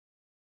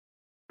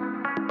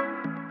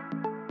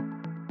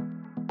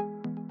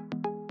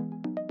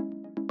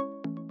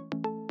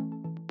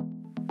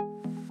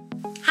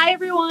Hi,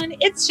 everyone.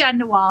 It's Jen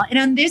Nawal. And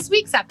on this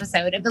week's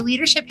episode of the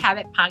Leadership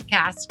Habit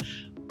Podcast,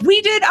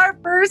 we did our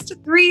first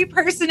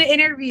 3-person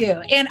interview.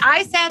 And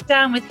I sat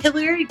down with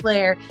HIlary,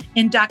 Blair,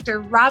 and Dr.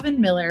 Robin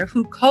Miller,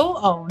 who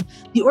co-own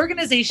the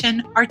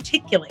organization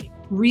HIlary,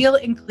 Real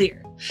and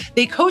Clear.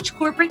 They coach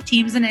corporate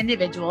teams and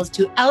individuals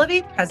to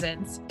elevate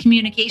presence,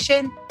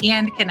 communication,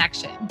 and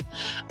connection.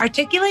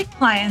 HIlary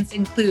clients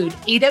include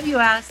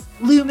AWS,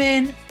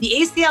 Lumen, the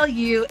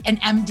ACLU,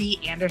 and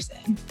MD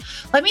Anderson.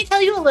 Let me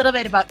tell you a little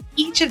bit about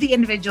each of the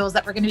individuals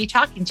that we're going to be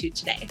talking to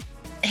today.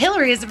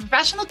 HIlary is a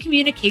professional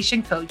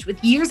communication coach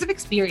with years of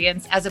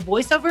experience as a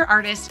voiceover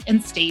artist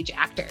and stage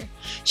actor.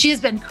 She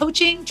has been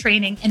coaching,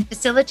 training, and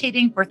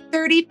facilitating for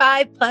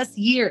 35 plus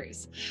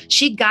years.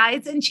 She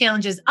guides and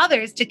challenges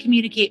others to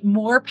communicate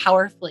more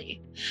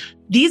powerfully.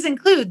 These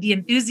include the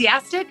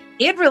enthusiastic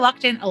and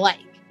reluctant alike.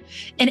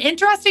 An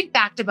interesting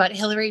fact about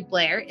HIlary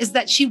Blair is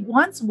that she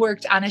once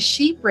worked on a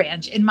sheep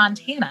ranch in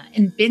Montana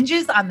and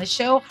binges on the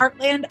show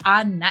Heartland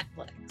on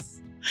Netflix.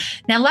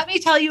 Now, let me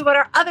tell you about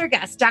our other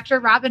guest,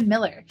 Dr. Robin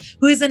Miller,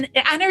 who is an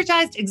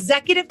energized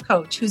executive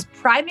coach whose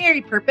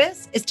primary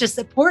purpose is to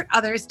support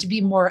others to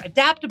be more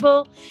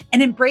adaptable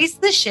and embrace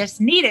the shifts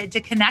needed to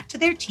connect to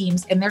their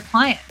teams and their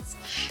clients.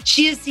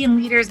 She has seen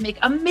leaders make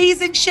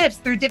amazing shifts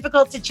through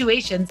difficult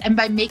situations and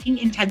by making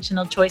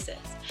intentional choices.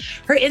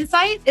 Her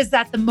insight is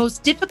that the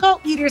most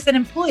difficult leaders and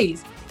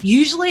employees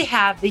usually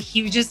have the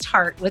hugest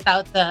heart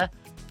without the,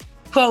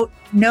 quote,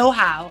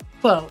 know-how,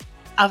 quote,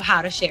 of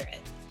how to share it.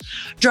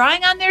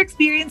 Drawing on their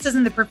experiences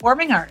in the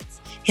performing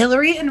arts,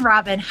 HIlary and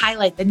Robin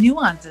highlight the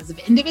nuances of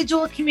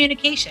individual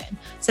communication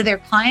so their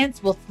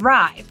clients will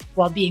thrive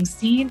while being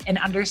seen and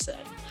understood.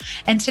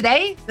 And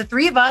today, the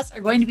three of us are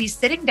going to be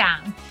sitting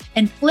down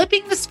and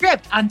flipping the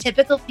script on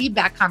typical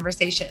feedback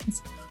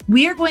conversations.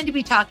 We are going to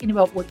be talking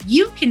about what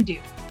you can do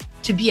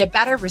to be a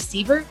better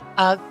receiver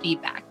of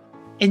feedback.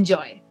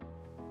 Enjoy.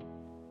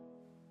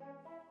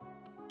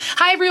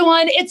 Hi,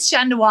 everyone. It's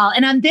Jen Nawal.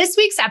 And on this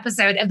week's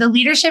episode of The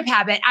Leadership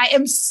Habit, I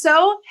am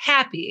so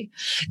happy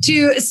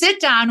to sit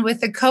down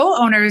with the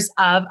co-owners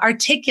of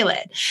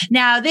HIlary.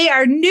 Now, they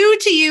are new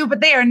to you,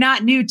 but they are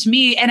not new to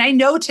me. And I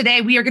know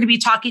today we are going to be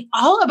talking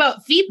all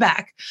about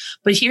feedback.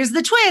 But here's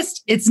the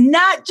twist. It's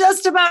not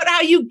just about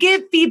how you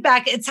give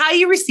feedback. It's how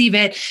you receive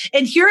it.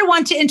 And here I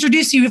want to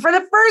introduce you for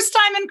the first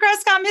time in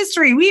Crestcom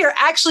history. We are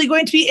actually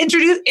going to be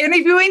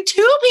interviewing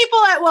 2 people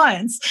at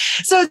once.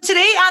 So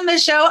today on the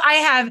show, I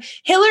have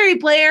HIlary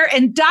Blair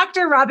and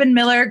Dr. Robin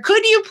Miller.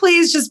 Could you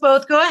please just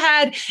both go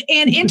ahead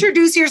and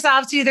introduce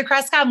yourselves to the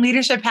Crestcom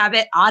Leadership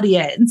Habit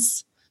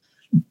audience?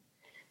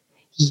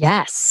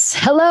 Yes.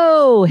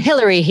 Hello,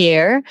 HIlary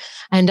here.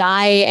 And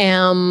I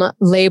am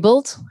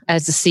labeled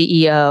as the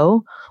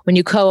CEO. When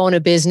you co-own a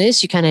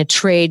business, you kind of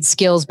trade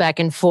skills back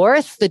and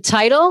forth. The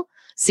title,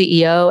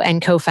 CEO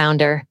and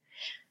co-founder.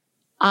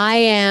 I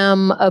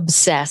am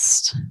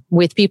obsessed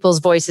with people's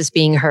voices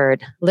being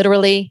heard,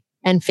 literally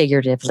and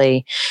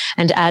figuratively.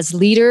 And as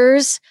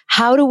leaders,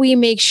 how do we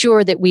make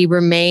sure that we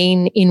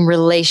remain in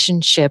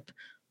relationship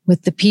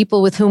with the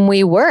people with whom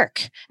we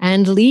work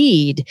and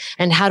lead?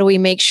 And how do we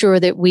make sure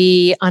that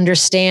we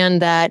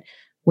understand that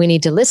we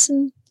need to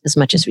listen as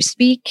much as we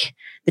speak,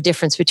 the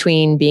difference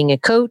between being a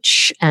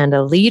coach and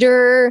a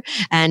leader,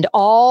 and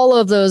all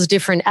of those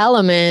different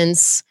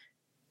elements,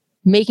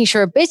 making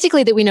sure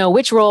basically that we know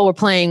which role we're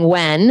playing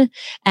when,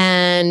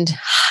 and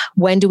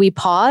when do we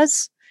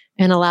pause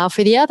and allow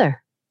for the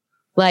other?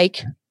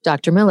 Like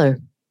Dr. Miller.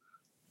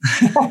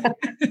 Hi,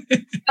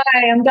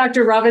 I'm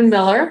Dr. Robin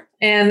Miller,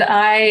 and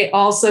I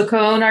also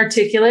co-own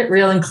HIlary,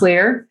 Real and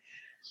Clear.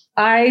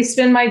 I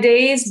spend my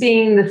days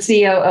being the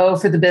COO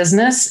for the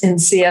business and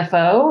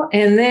CFO,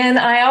 and then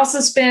I also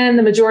spend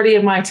the majority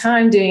of my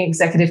time doing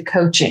executive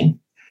coaching.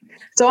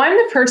 So I'm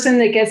the person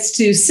that gets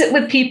to sit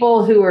with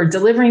people who are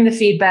delivering the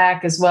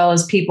feedback, as well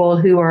as people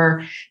who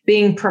are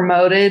being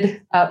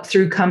promoted up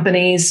through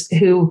companies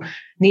who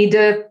need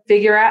to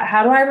figure out,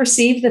 how do I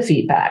receive the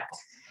feedback?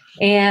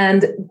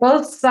 And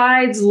both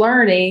sides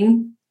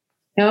learning,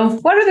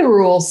 what are the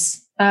rules?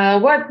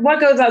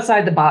 What goes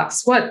outside the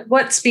box?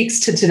 What speaks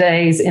to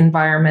today's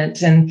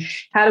environment? And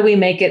how do we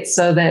make it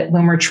so that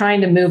when we're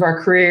trying to move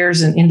our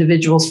careers and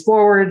individuals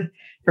forward,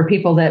 for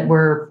people that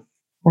we're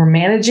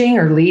managing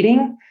or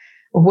leading,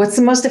 what's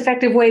the most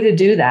effective way to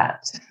do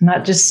that?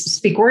 Not just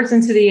speak words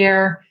into the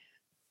air,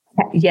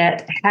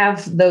 yet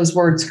have those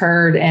words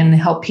heard and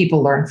help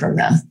people learn from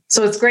them.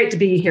 So it's great to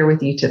be here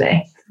with you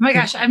today. Oh my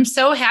gosh, I'm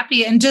so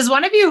happy. And does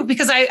one of you,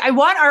 because I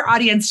want our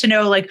audience to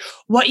know like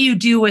what you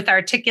do with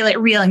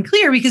HIlary, Real and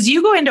Clear, because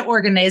you go into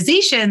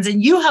organizations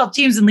and you help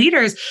teams and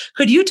leaders.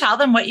 Could you tell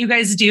them what you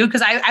guys do?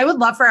 Because I would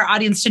love for our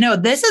audience to know.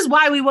 This is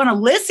why we want to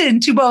listen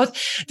to both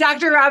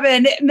Dr.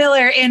 Robin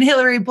Miller and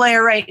HIlary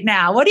Blair right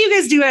now. What do you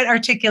guys do at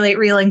HIlary,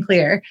 Real and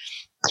Clear?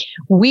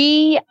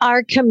 We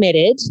are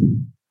committed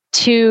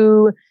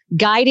to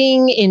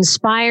guiding,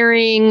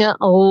 inspiring,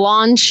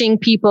 launching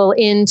people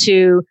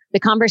into the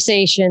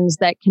conversations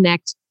that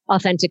connect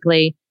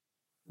authentically.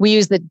 We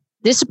use the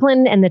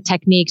discipline and the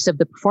techniques of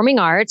the performing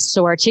arts,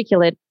 so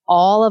HIlary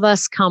all of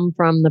us come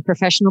from the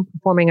professional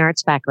performing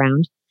arts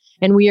background,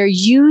 and we are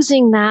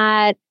using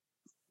that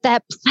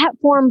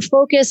platform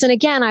focus. And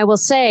again, I will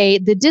say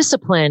the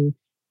discipline,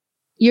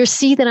 you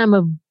see that I'm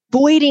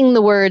avoiding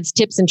the words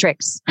tips and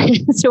tricks.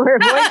 So we're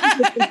avoiding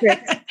tips and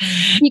tricks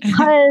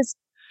because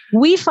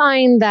we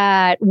find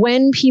that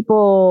when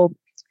people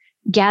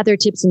gather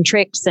tips and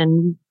tricks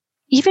and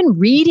even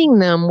reading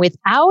them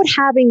without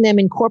having them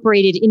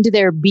incorporated into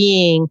their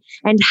being,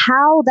 and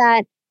how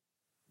that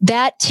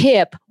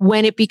tip,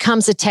 when it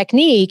becomes a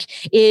technique,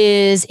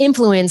 is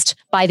influenced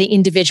by the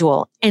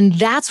individual. And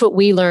that's what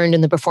we learned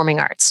in the performing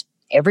arts.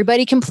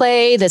 Everybody can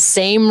play the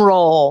same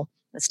role.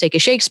 Let's take a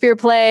Shakespeare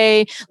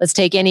play. Let's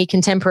take any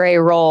contemporary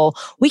role.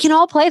 We can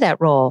all play that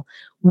role.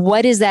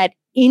 What is that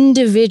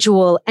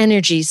individual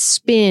energy,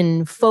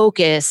 spin,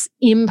 focus,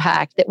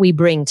 impact that we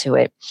bring to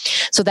it?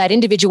 So that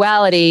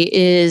individuality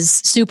is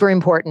super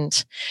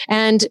important.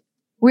 And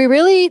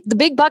the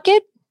big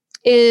bucket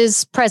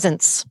is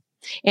presence.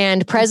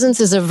 And presence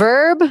is a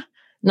verb,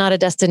 not a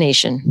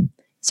destination.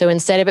 So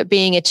instead of it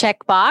being a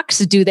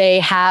checkbox, do they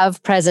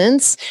have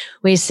presence?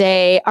 We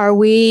say, are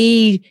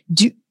we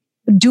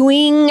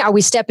are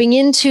we stepping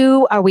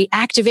into, are we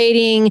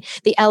activating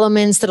the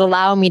elements that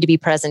allow me to be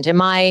present?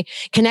 Am I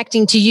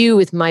connecting to you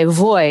with my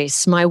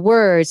voice, my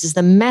words? Is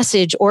the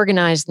message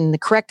organized in the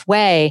correct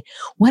way?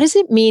 What does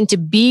it mean to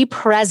be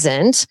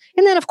present?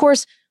 And then, of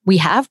course, we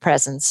have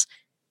presence.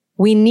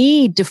 We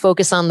need to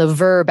focus on the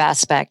verb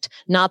aspect,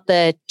 not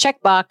the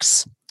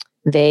checkbox.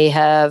 They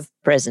have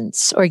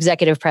presence or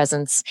executive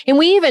presence. And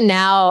we even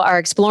now are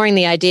exploring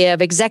the idea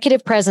of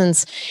executive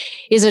presence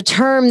is a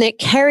term that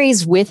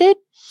carries with it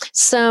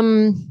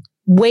some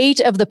weight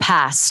of the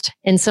past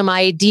and some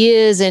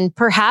ideas and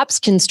perhaps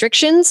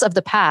constrictions of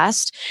the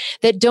past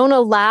that don't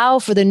allow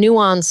for the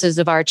nuances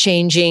of our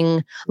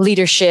changing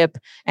leadership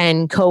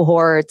and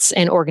cohorts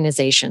and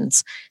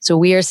organizations. So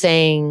we are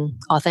saying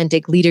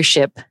authentic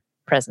leadership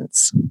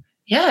presence.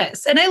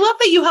 Yes. And I love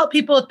that you help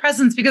people with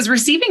presence, because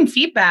receiving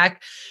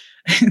feedback,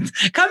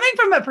 coming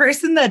from a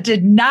person that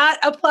did not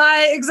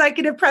apply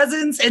executive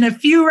presence in a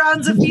few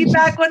rounds of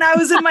feedback when I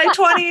was in my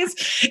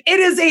 20s, it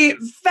is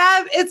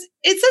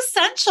it's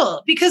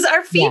essential, because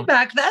our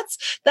feedback, that's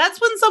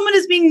when someone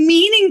is being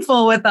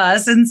meaningful with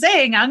us and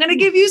saying, I'm going to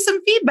give you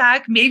some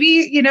feedback.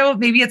 Maybe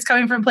it's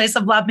coming from a place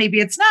of love, maybe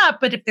it's not,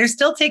 but if they're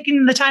still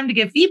taking the time to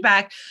give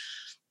feedback,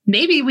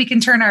 maybe we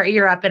can turn our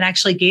ear up and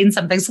actually gain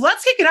something. So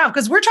let's kick it off,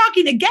 because we're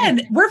talking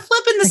again, we're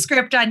flipping the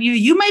script on you.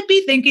 You might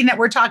be thinking that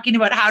we're talking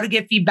about how to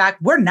get feedback.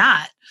 We're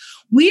not.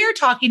 We are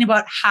talking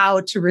about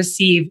how to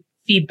receive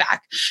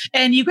feedback.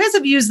 And you guys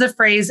have used the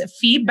phrase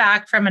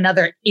feedback from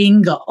another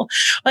angle.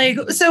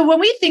 So when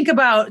we think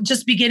about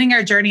just beginning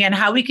our journey and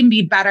how we can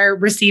be better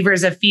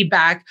receivers of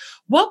feedback,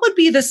 what would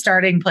be the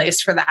starting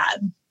place for that?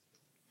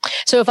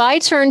 So if I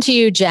turn to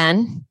you,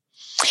 Jen,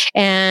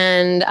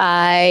 and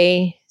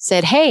I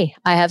said, hey,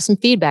 I have some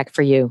feedback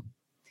for you.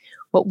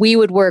 What we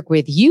would work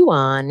with you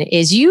on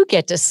is you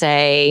get to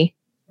say,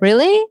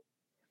 really?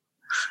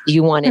 Do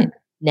you want it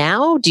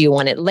now? Do you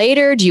want it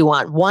later? Do you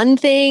want one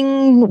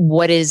thing?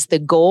 What is the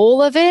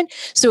goal of it?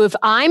 So if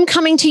I'm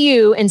coming to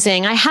you and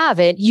saying, I have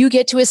it, you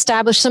get to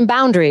establish some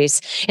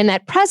boundaries. And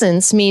that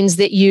presence means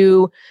that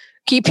you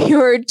keep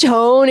your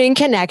tone in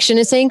connection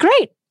and saying,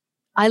 great,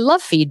 I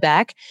love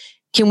feedback.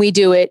 Can we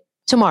do it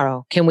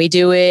tomorrow? Can we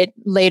do it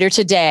later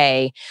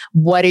today?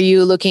 What are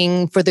you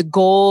looking for the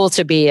goal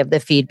to be of the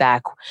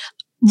feedback?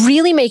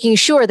 Really making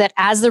sure that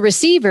as the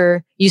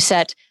receiver, you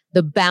set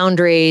the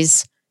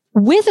boundaries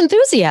with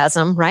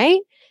enthusiasm, right?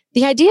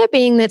 The idea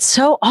being that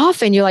so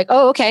often you're like,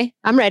 oh, okay,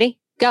 I'm ready,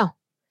 go.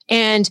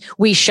 And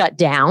we shut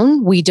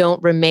down. We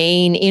don't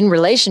remain in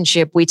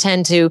relationship. We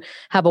tend to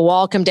have a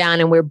wall come down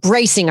and we're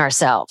bracing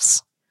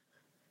ourselves.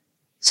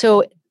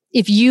 So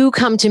if you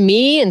come to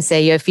me and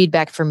say you have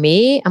feedback for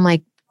me, I'm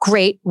like,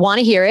 great, want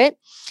to hear it.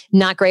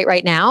 Not great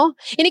right now.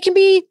 And it can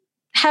be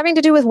having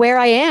to do with where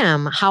I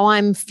am, how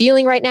I'm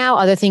feeling right now,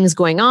 other things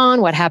going on,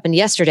 what happened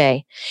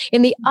yesterday.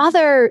 And the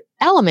other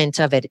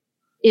element of it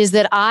is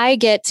that I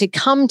get to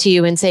come to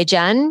you and say,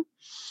 Jen,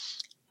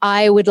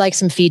 I would like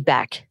some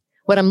feedback.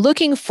 What I'm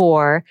looking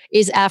for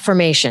is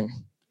affirmation.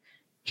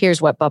 Here's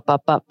what,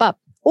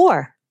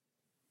 Or,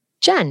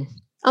 Jen,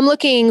 I'm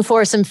looking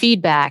for some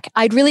feedback.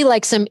 I'd really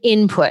like some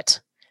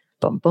input.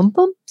 Boom, boom,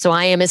 boom. So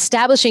I am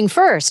establishing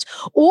first.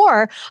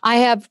 Or I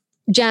have,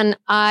 Jen,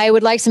 I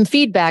would like some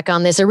feedback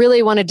on this. I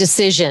really want a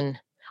decision.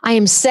 I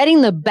am setting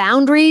the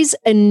boundaries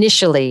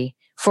initially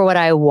for what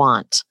I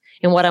want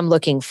and what I'm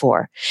looking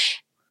for.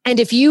 And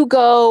if you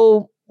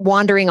go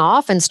wandering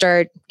off and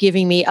start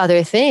giving me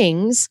other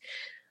things,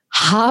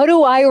 how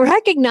do I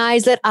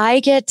recognize that I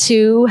get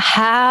to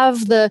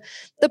have the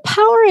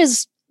power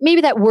is, maybe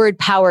that word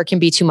power can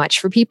be too much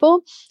for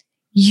people.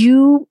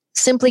 You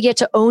simply get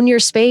to own your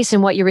space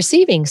and what you're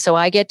receiving. So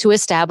I get to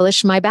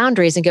establish my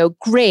boundaries and go,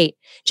 great,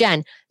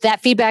 Jen,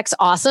 that feedback's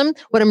awesome.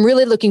 What I'm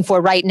really looking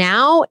for right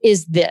now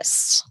is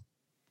this.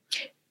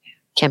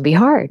 Can be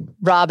hard.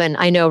 Robin,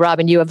 I know,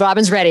 Robin,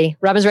 Robin's ready.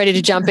 Robin's ready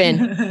to jump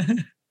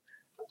in.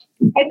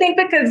 I think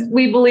because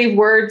we believe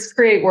words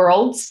create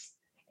worlds.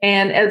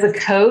 And as a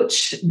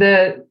coach,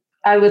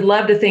 I would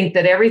love to think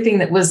that everything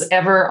that was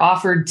ever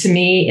offered to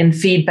me in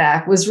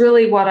feedback was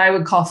really what I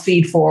would call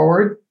feed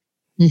forward.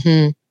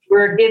 Mm-hmm.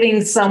 We're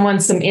giving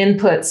someone some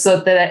input so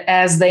that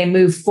as they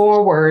move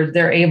forward,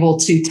 they're able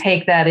to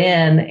take that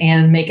in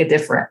and make a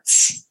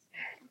difference.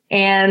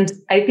 And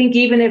I think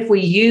even if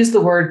we use the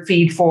word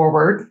feed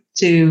forward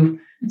to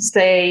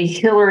say,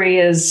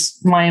 HIlary is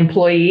my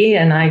employee,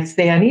 and I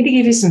say, I need to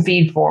give you some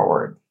feed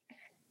forward,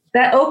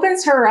 that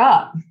opens her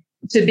up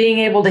to being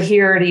able to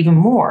hear it even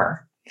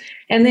more.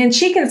 And then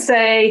she can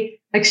say,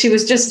 like she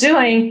was just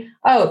doing,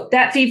 oh,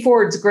 that feed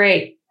forward's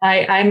great.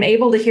 I'm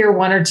able to hear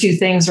one or two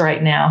things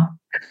right now.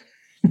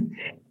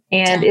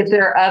 And if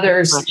there are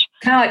others,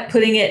 kind of like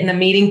putting it in a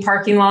meeting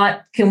parking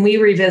lot, can we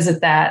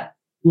revisit that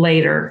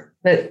later?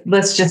 But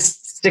let's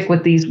just stick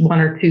with these one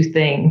or two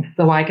things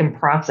so I can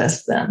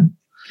process them.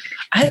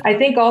 I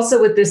think also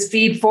with this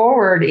feed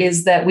forward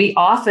is that we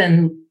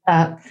often,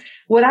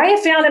 what I have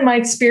found in my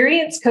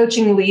experience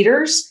coaching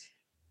leaders,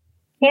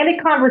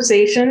 candid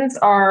conversations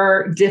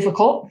are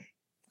difficult,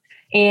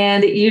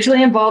 and it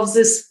usually involves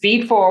this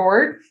feed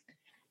forward.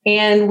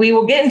 And we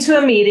will get into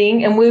a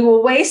meeting and we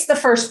will waste the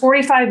first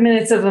 45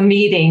 minutes of a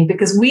meeting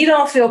because we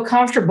don't feel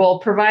comfortable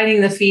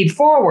providing the feed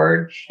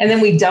forward. And then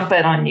we dump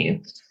it on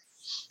you.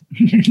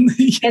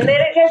 And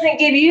then it doesn't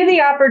give you the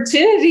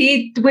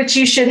opportunity, which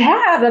you should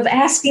have, of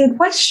asking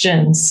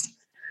questions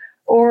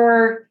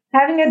or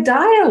having a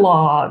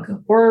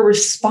dialogue or a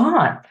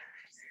response.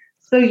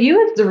 So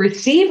you as the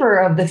receiver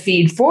of the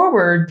feed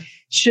forward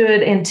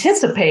should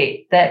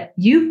anticipate that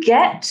you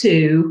get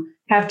to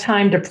have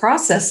time to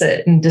process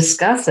it and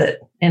discuss it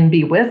and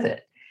be with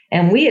it.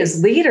 And we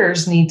as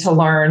leaders need to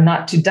learn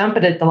not to dump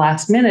it at the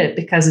last minute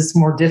because it's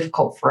more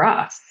difficult for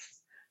us.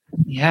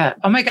 Yeah.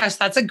 Oh my gosh,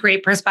 that's a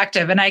great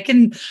perspective. And I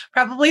can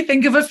probably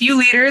think of a few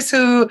leaders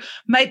who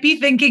might be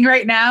thinking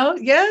right now,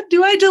 yeah,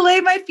 do I delay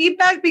my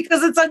feedback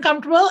because it's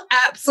uncomfortable?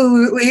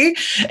 Absolutely.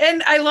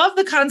 And I love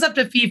the concept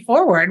of feed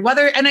forward,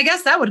 and I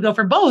guess that would go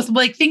for both,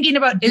 like thinking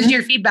about is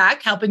your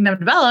feedback helping them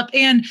develop?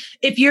 And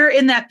if you're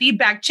in that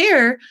feedback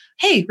chair,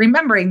 hey,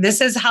 remembering this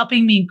is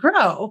helping me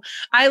grow.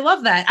 I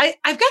love that.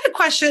 I've got a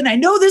question. I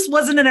know this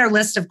wasn't in our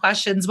list of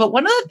questions, but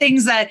one of the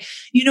things that,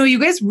 you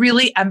guys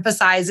really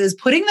emphasize is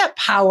putting that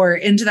power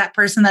into that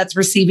person that's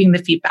receiving the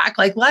feedback,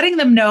 like letting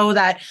them know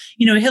that,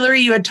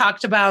 HIlary, you had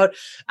talked about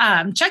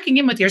checking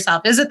in with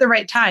yourself. Is it the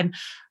right time?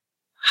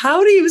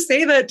 How do you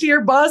say that to your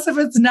boss if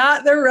it's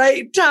not the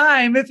right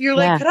time? If you're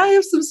like, could I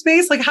have some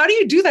space? Like, how do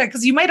you do that?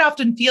 Because you might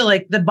often feel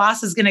like the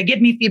boss is going to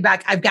give me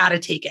feedback. I've got to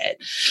take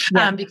it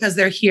because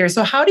they're here.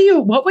 So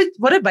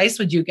what advice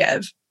would you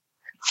give?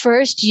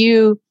 First,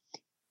 you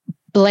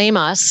blame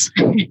us.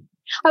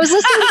 I was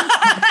listening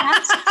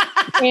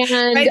to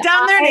and write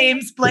down their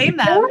names, blame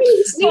them. I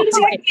was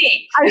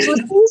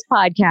listening to this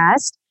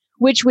podcast,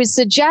 which was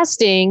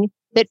suggesting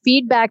that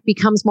feedback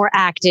becomes more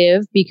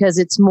active because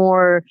it's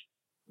more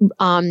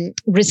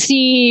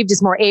received,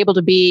 is more able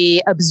to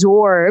be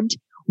absorbed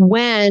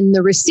when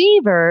the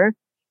receiver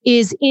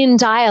is in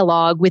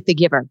dialogue with the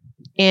giver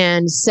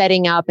and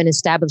setting up and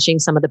establishing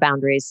some of the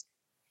boundaries.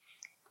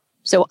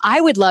 So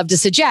I would love to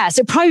suggest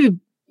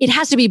it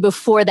has to be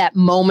before that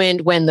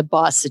moment when the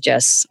boss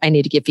suggests I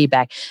need to give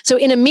feedback. So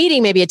in a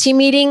meeting, maybe a team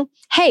meeting,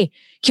 hey,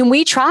 can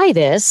we try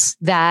this?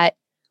 That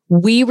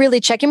we really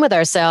check in with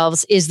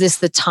ourselves. Is this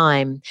the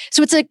time?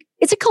 So it's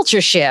a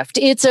culture shift.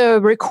 It's a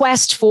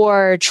request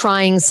for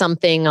trying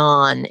something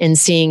on and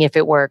seeing if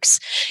it works.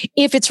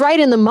 If it's right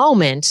in the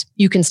moment,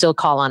 you can still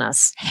call on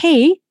us.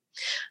 Hey,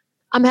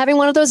 I'm having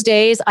one of those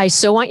days. I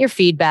so want your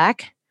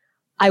feedback.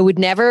 I would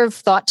never have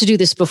thought to do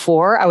this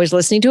before. I was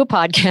listening to a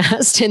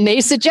podcast and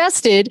they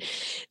suggested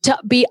to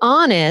be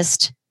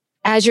honest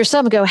as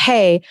yourself and go,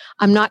 hey,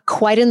 I'm not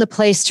quite in the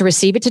place to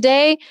receive it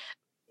today.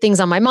 Things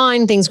on my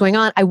mind, things going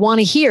on. I want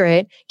to hear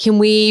it. Can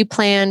we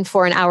plan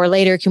for an hour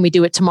later? Can we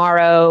do it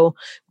tomorrow?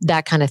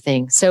 That kind of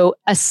thing. So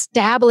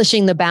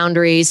establishing the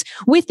boundaries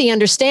with the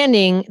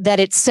understanding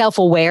that it's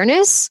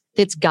self-awareness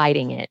that's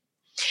guiding it.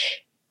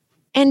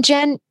 And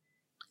Jen,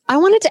 I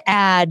wanted to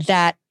add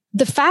that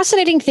the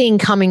fascinating thing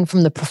coming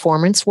from the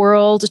performance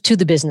world to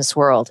the business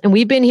world, and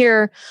we've been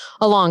here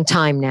a long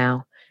time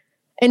now.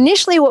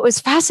 Initially, what was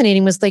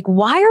fascinating was like,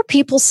 why are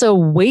people so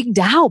wigged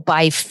out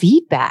by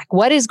feedback?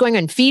 What is going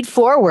on? Feed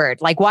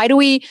forward. Like, why do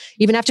we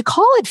even have to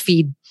call it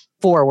feed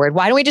forward?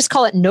 Why don't we just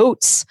call it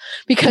notes?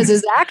 Because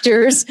as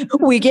actors,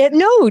 we get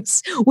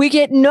notes. We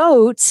get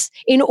notes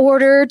in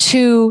order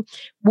to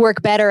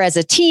work better as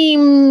a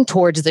team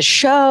towards the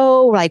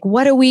show. Like,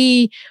 what are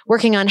we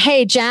working on?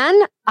 Hey, Jen,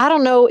 I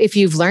don't know if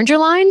you've learned your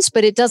lines,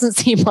 but it doesn't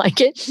seem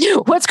like it.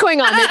 What's going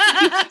on?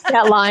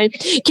 That line.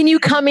 Can you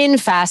come in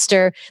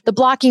faster? The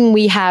blocking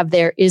we have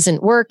there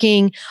isn't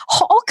working.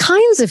 All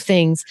kinds of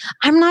things.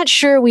 I'm not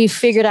sure we've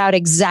figured out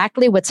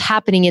exactly what's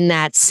happening in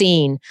that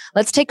scene.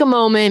 Let's take a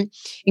moment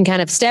and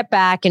kind of step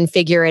back and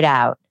figure it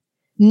out.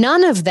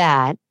 None of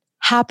that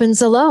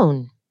happens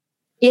alone.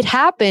 It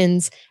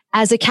happens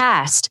as a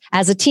cast,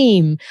 as a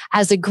team,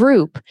 as a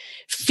group.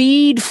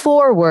 Feed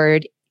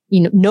forward,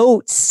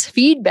 notes,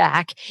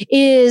 feedback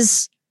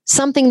is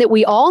something that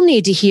we all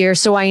need to hear.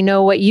 So I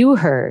know what you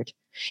heard.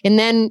 And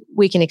then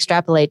we can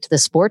extrapolate to the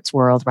sports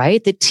world,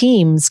 right? The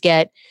teams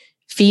get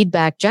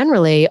feedback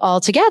generally all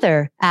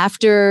together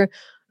after,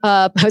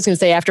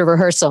 after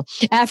rehearsal,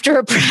 after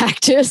a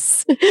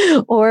practice,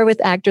 or with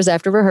actors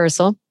after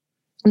rehearsal.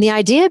 And the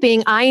idea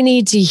being, I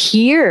need to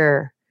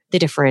hear the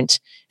different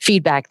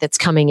feedback that's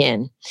coming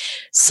in.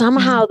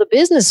 Somehow the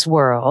business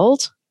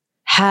world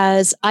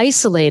has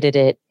isolated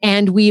it,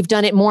 and we've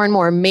done it more and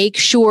more. Make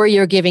sure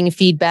you're giving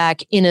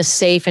feedback in a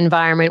safe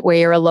environment where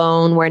you're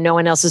alone, where no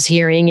one else is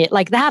hearing it.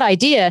 Like that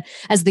idea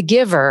as the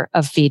giver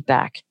of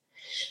feedback.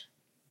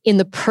 In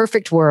the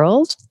perfect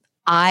world,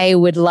 I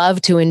would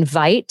love to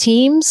invite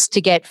teams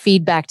to get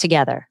feedback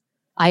together.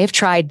 I have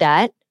tried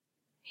that.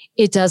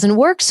 It doesn't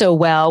work so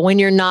well when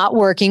you're not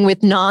working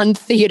with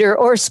non-theater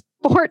or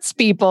sports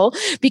people,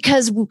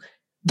 because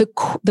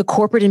the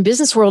corporate and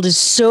business world is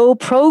so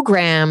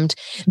programmed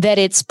that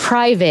it's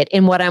private.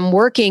 And what I'm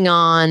working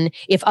on,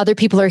 if other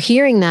people are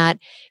hearing that,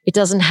 it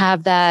doesn't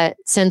have that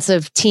sense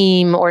of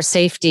team or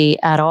safety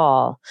at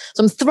all.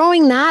 So I'm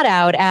throwing that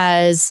out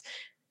as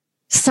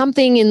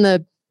something in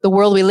the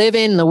world we live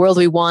in, the world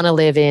we want to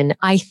live in.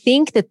 I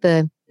think that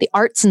the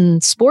arts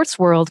and sports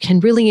world can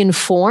really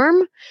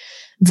inform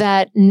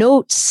that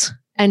notes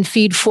and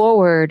feed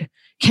forward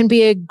can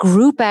be a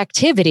group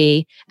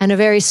activity, and a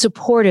very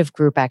supportive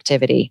group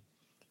activity.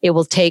 It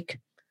will take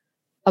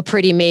a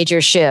pretty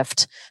major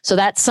shift. So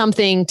that's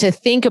something to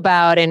think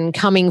about. And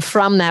coming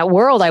from that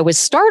world, I was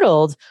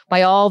startled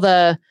by all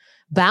the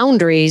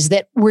boundaries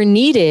that were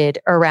needed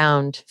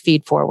around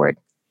feed forward.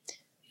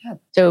 Yeah,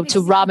 so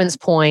to Robin's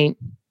point,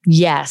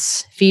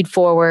 yes, feed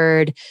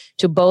forward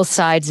to both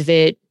sides of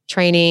it,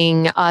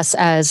 training us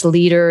as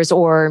leaders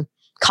or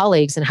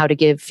colleagues in how to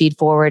give feed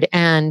forward,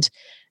 and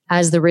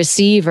as the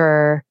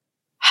receiver,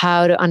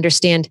 how to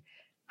understand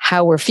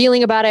how we're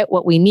feeling about it,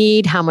 what we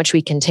need, how much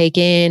we can take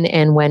in,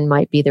 and when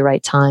might be the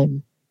right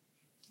time.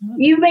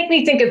 You make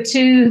me think of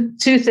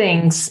two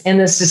things in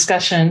this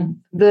discussion.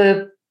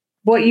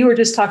 What you were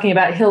just talking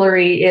about,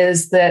 HIlary,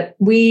 is that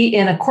we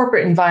in a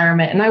corporate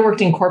environment, and I worked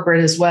in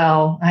corporate as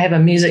well. I have a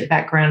music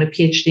background, a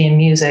PhD in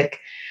music.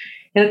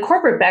 In a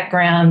corporate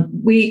background,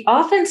 we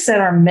often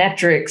set our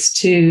metrics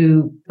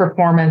to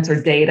performance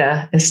or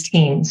data as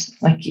teams.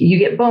 Like you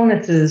get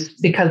bonuses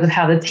because of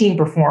how the team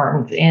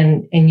performed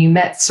and you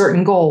met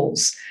certain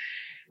goals.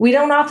 We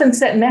don't often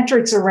set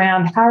metrics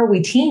around how are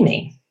we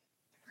teaming.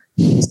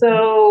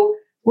 So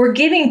we're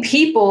giving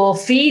people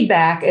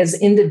feedback as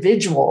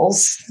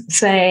individuals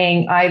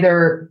saying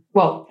either,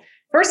 well,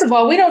 first of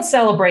all, we don't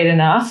celebrate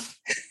enough.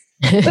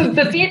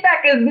 The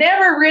feedback is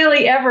never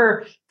really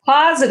ever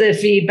positive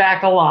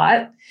feedback a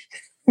lot,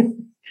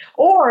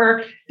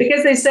 or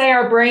because they say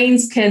our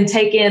brains can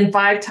take in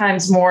 5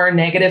 times more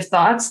negative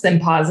thoughts than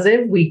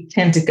positive, we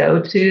tend to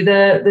go to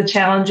the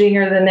challenging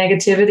or the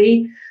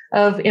negativity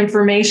of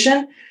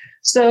information.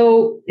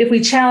 So if we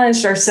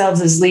challenged ourselves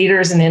as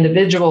leaders and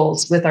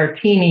individuals with our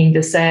teaming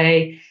to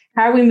say,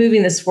 how are we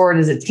moving this forward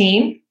as a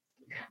team?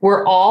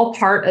 We're all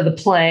part of the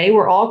play.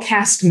 We're all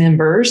cast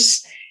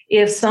members.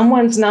 If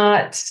someone's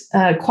not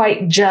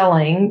quite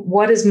gelling,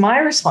 what is my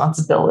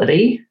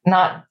responsibility?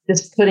 Not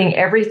just putting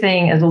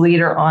everything as a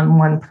leader on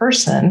one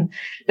person,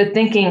 but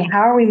thinking, how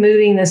are we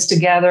moving this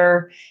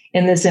together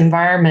in this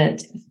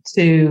environment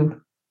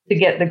to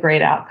get the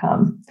great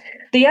outcome?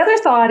 The other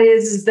thought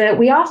is that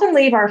we often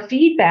leave our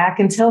feedback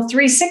until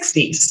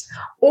 360s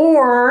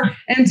or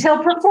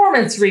until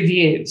performance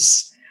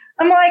reviews.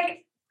 I'm like,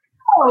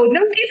 oh,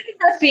 no giving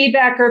that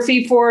feedback or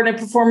feed forward in a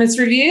performance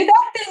review.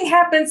 That thing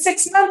happened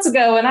 6 months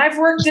ago and I've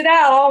worked it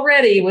out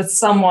already with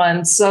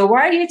someone. So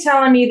why are you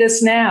telling me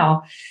this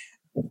now?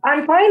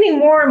 I'm finding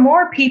more and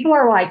more people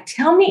are like,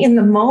 tell me in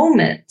the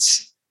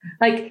moment.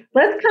 Like,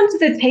 let's come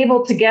to the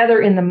table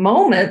together in the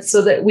moment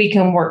so that we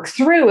can work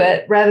through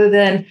it rather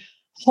than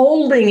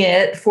holding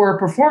it for a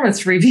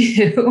performance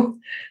review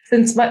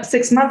since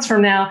 6 months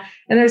from now.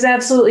 And there's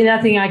absolutely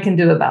nothing I can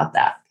do about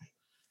that.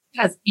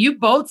 Yes, you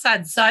both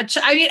said such.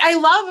 I mean, I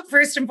love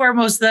first and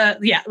foremost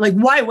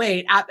why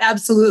wait?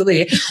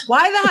 Absolutely.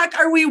 Why the heck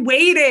are we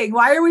waiting?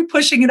 Why are we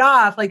pushing it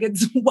off?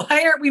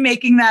 Why aren't we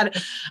making that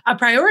a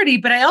priority?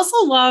 But I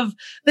also love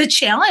the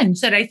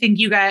challenge that I think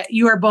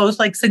you are both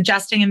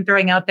suggesting and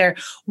throwing out there.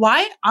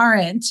 Why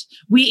aren't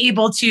we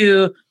able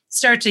to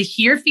start to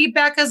hear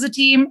feedback as a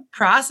team,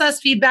 process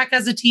feedback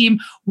as a team?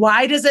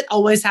 Why does it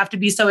always have to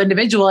be so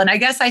individual? And I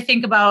guess I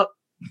think about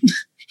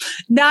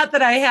not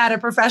that I had a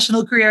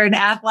professional career in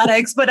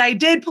athletics, but I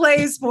did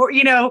play sport,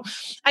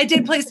 I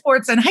did play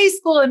sports in high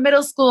school and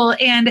middle school.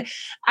 And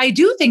I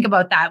do think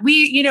about that.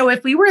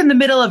 If we were in the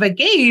middle of a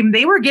game,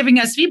 they were giving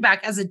us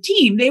feedback as a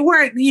team. They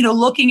weren't,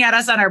 looking at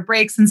us on our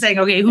breaks and saying,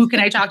 okay, who can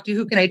I talk to?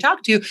 Who can I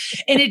talk to?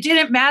 And it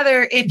didn't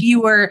matter if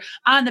you were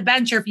on the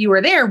bench or if you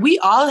were there. We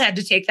all had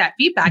to take that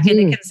feedback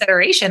into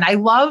consideration. I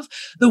love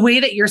the way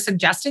that you're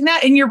suggesting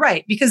that. And you're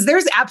right, because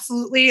there's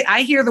absolutely,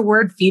 I hear the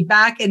word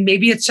feedback and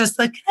maybe it's just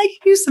can I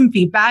give you some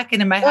feedback.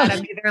 And in my head,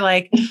 I'm either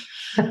like,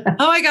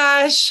 oh my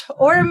gosh,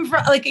 or I'm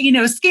like,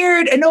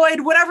 scared,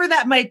 annoyed, whatever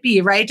that might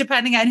be, right?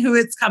 Depending on who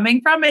it's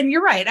coming from. And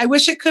you're right. I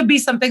wish it could be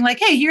something like,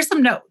 hey, here's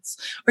some notes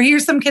or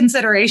here's some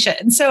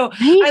consideration. So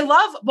I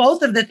love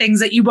both of the things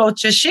that you both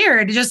just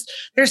shared.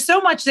 There's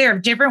so much there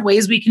of different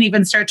ways we can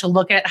even start to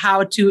look at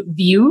how to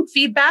view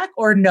feedback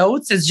or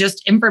notes as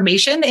just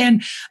information.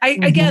 And I,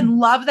 again,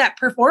 love that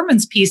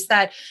performance piece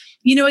that,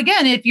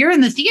 again, if you're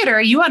in the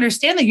theater, you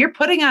understand that you're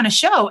putting on a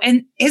show.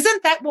 And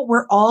isn't that what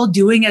we're all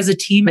doing as a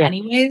team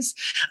anyways?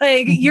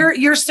 Like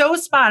you're so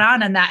spot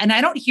on that. And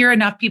I don't hear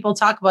enough people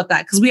talk about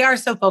that because we are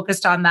so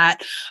focused on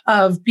that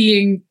of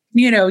being,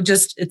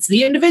 just it's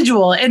the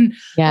individual. And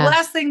the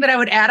last thing that I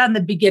would add on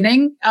the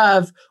beginning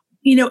of,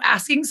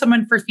 asking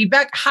someone for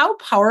feedback, how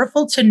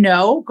powerful to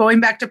know,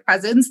 going back to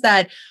presence,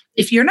 that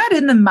if you're not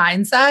in the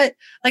mindset,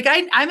 like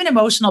I'm an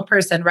emotional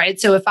person, right?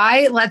 So if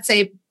I, let's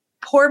say,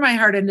 pour my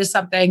heart into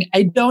something,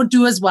 I don't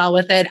do as well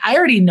with it. I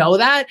already know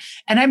that.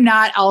 And I'm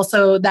not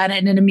also then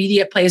in an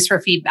immediate place for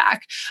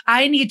feedback.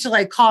 I need to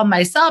like calm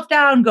myself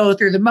down, go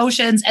through the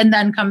motions, and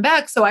then come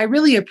back. So I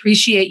really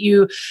appreciate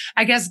you,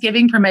 I guess,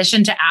 giving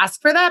permission to ask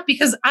for that,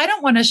 because I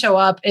don't want to show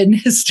up in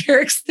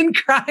hysterics and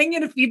crying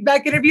in a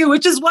feedback interview,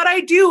 which is what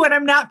I do when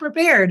I'm not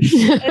prepared.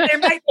 And there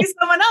might be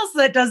someone else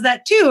that does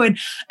that too.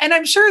 And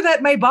I'm sure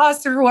that my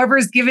boss or whoever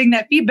is giving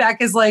that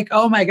feedback is like,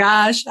 oh my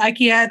gosh, I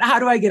can't, how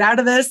do I get out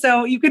of this?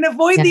 So you can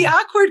avoid the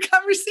awkward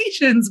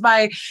conversations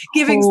by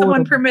giving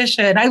someone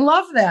permission. I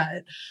love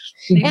that.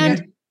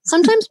 And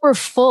sometimes we're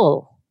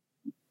full.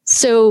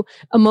 So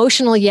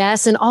emotional,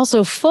 yes, and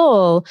also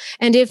full.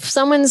 And if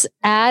someone's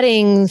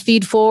adding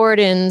feed forward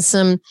and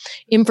some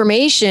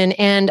information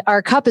and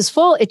our cup is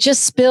full, it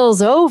just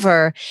spills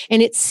over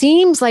and it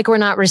seems like we're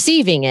not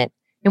receiving it.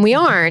 And we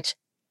aren't.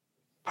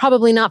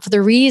 Probably not for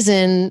the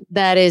reason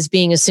that is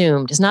being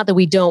assumed. It's not that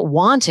we don't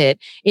want it.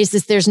 It's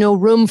that there's no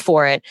room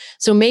for it.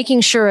 So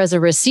making sure as a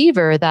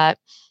receiver that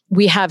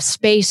we have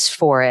space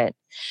for it.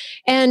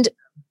 And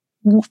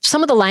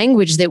some of the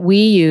language that we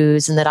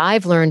use and that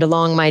I've learned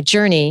along my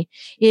journey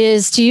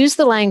is to use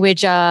the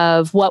language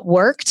of what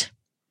worked,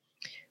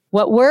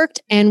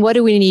 and what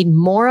do we need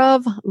more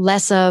of,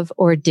 less of,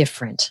 or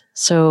different.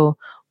 So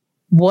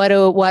what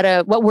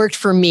worked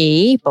for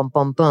me, boom,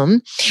 boom,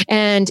 boom.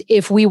 And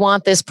if we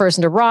want this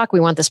person to rock, we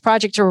want this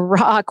project to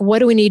rock, what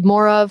do we need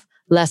more of,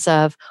 less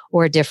of,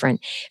 or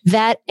different?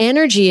 That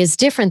energy is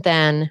different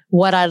than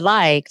what I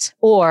liked,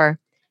 or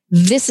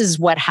this is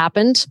what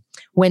happened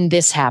when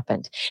this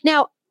happened.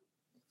 Now,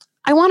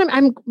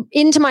 I'm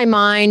into my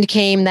mind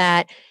came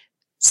that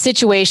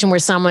situation where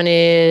someone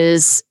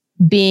is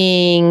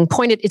being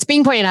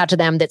pointed out to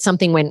them that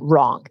something went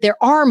wrong. There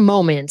are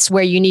moments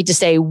where you need to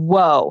say,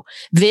 whoa,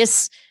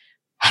 this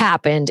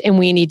happened and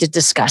we need to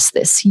discuss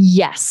this.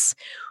 Yes.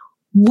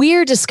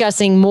 We're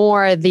discussing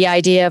more the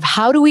idea of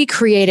how do we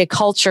create a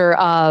culture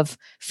of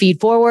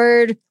feed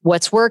forward,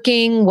 what's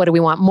working, what do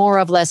we want more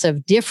of, less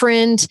of,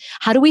 different?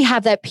 How do we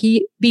have that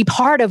be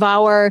part of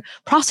our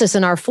process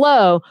and our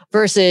flow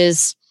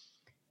versus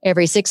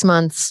every 6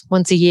 months,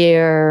 once a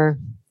year,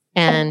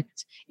 and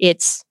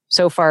it's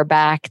so far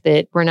back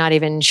that we're not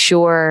even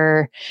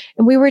sure.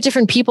 And we were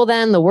different people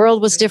then. The world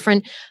was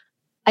different.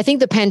 I think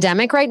the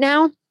pandemic right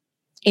now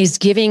is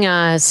giving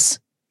us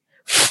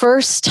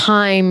first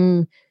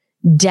time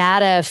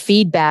data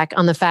feedback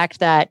on the fact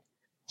that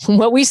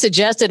what we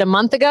suggested a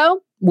month ago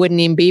wouldn't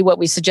even be what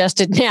we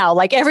suggested now.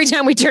 Like every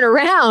time we turn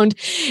around,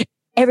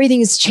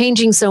 everything is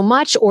changing so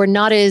much or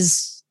not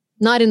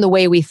in the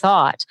way we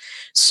thought.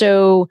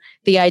 So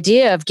the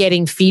idea of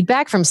getting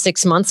feedback from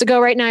 6 months ago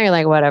right now, you're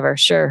like, whatever,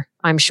 sure.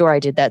 I'm sure I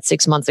did that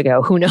 6 months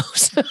ago. Who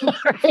knows?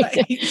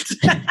 Right?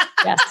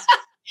 Yes.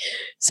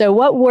 So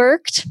what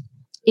worked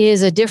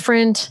is a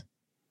different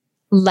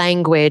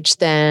language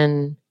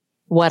than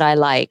what I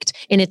liked.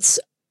 And it's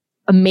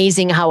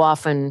amazing how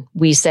often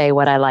we say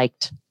what I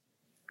liked.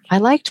 I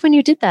liked when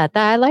you did that.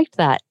 I liked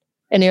that.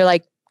 And you're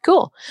like,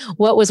 cool.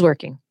 What was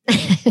working?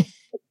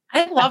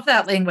 I love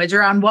that language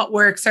around what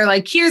works, or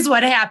like, here's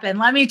what happened.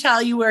 Let me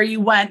tell you where you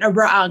went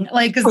wrong.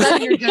 Like, cause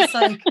then you're just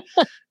like,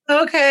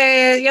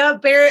 okay, yeah,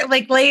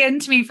 lay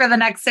into me for the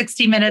next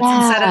 60 minutes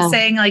instead of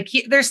saying like,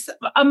 there's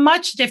a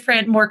much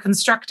different, more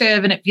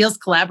constructive, and it feels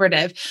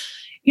collaborative.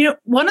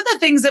 One of the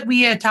things that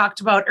we had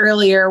talked about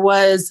earlier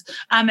was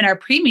in our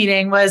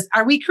pre-meeting was,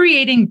 are we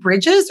creating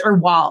bridges or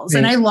walls?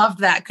 Right. And I loved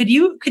that. Could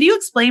you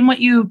explain what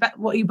you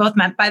both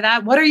meant by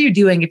that? What are you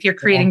doing if you're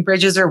creating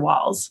bridges or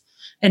walls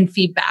and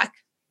feedback?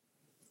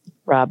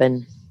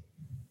 Robin.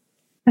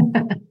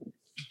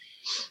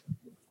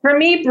 For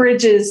me,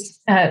 bridges,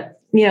 there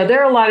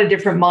are a lot of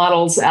different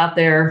models out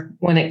there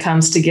when it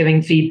comes to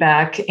giving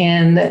feedback,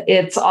 and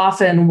it's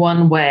often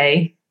one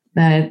way.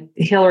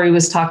 HIlary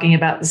was talking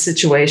about the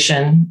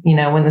situation,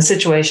 when the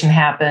situation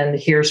happened,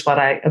 here's what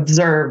I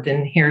observed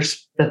and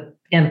here's the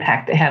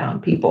impact it had on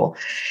people.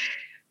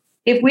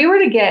 If we were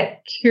to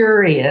get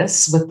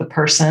curious with the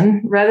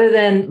person, rather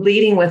than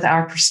leading with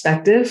our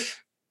perspective,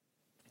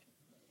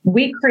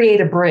 we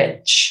create a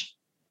bridge.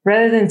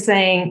 Rather than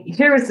saying,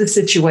 here is the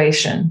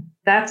situation,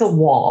 that's a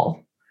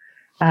wall.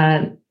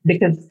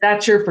 because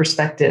that's your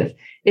perspective.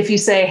 If you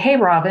say, hey,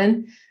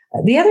 Robin,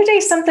 the other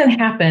day something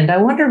happened. I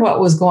wonder what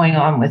was going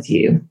on with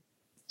you.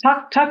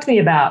 Talk to me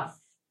about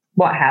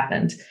what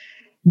happened.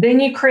 Then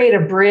you create a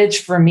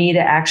bridge for me to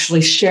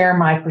actually share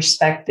my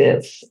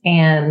perspective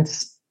and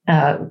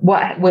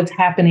what was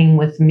happening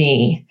with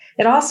me.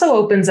 It also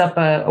opens up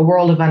a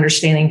world of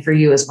understanding for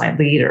you as my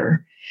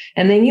leader.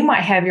 And then you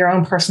might have your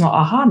own personal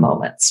aha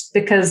moments,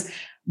 because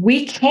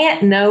we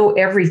can't know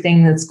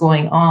everything that's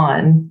going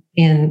on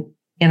in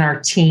our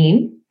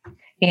team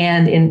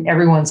and in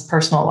everyone's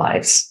personal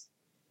lives,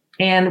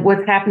 and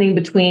what's happening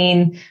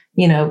between,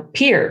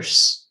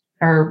 peers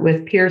or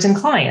with peers and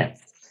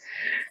clients.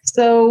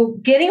 So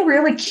getting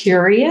really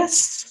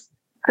curious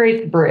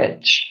creates a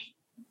bridge,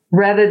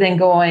 rather than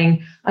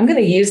going, I'm going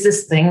to use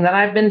this thing that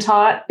I've been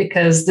taught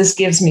because this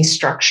gives me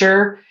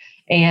structure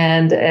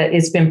and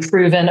it's been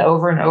proven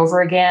over and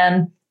over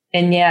again.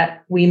 And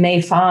yet we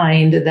may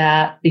find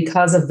that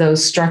because of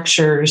those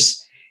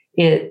structures,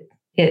 it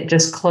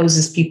just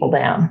closes people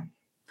down.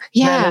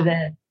 Yeah. Rather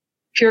than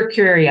pure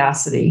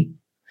curiosity.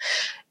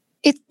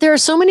 There are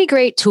so many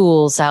great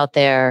tools out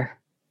there.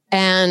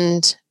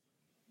 And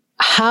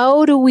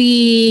how do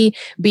we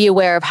be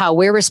aware of how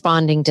we're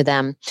responding to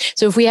them?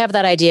 So if we have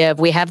that idea of,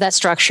 we have that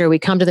structure, we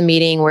come to the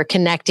meeting, we're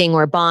connecting,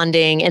 we're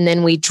bonding, and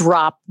then we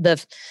drop the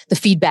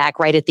feedback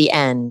right at the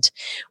end.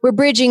 We're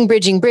bridging,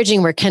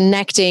 we're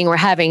connecting, we're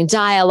having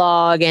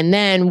dialogue, and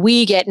then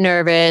we get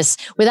nervous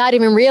without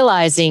even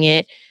realizing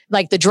it.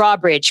 Like the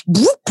drawbridge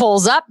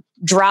pulls up,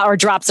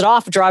 drops it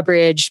off,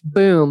 drawbridge,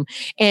 boom.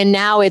 And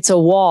now it's a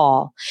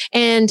wall.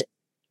 And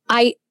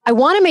I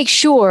want to make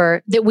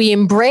sure that we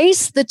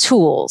embrace the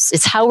tools.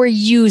 It's how we're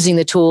using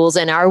the tools,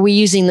 and are we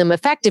using them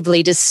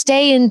effectively to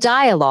stay in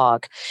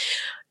dialogue?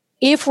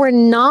 If we're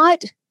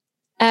not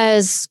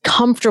as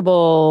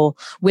comfortable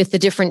with the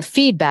different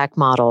feedback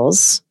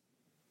models,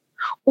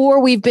 or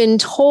we've been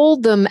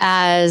told them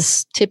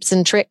as tips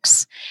and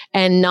tricks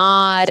and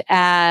not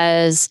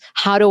as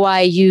how do I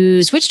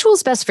use, which tool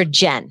is best for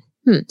Jen?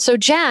 So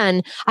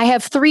Jen, I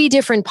have 3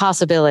 different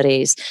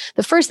possibilities.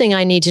 The first thing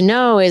I need to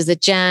know is that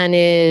Jen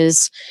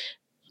is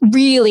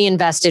really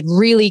invested,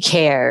 really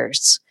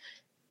cares.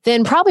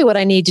 Then probably what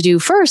I need to do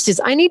first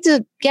is I need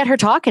to get her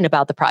talking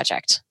about the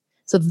project.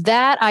 So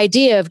that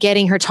idea of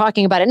getting her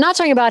talking about it, not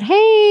talking about,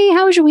 hey,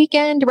 how was your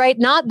weekend, right?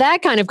 Not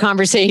that kind of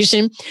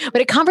conversation,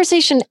 but a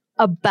conversation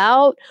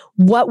about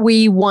what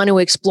we want to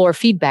explore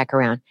feedback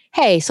around.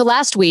 Hey, so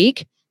last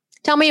week,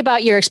 tell me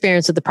about your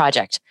experience with the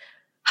project.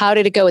 How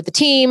did it go with the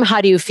team? How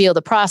do you feel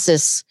the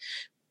process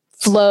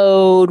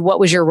flowed?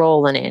 What was your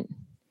role in it?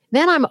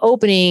 Then I'm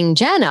opening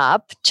Jen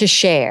up to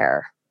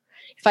share.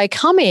 If I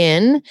come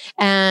in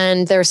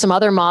and there are some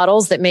other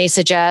models that may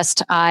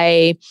suggest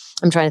I'm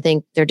trying to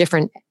think, there are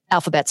different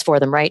alphabets for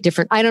them, right?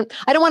 Different. I don't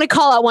want to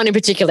call out one in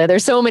particular.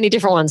 There's so many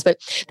different ones, but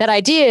that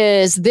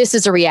idea is, this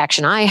is a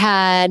reaction I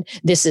had.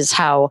 This is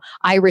how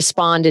I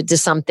responded to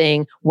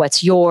something.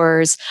 What's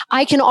yours?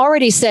 I can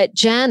already set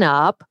Jen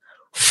up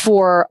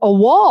for a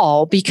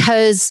wall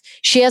because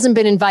she hasn't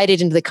been invited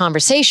into the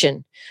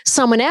conversation.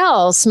 Someone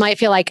else might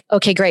feel like,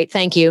 okay, great.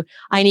 Thank you.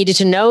 I needed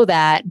to know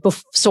that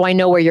so I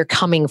know where you're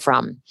coming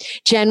from.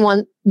 Jen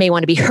may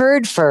want to be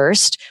heard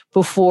first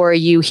before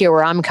you hear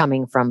where I'm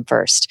coming from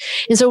first.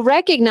 And so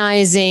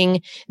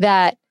recognizing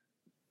that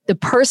the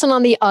person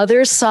on the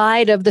other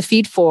side of the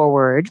feed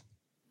forward,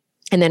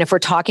 and then if we're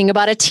talking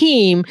about a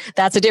team,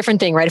 that's a different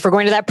thing, right? If we're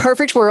going to that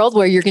perfect world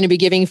where you're going to be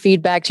giving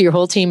feedback to your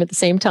whole team at the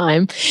same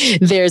time,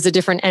 there's a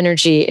different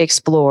energy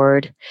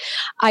explored.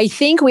 I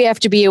think we have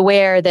to be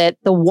aware that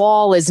the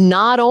wall is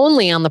not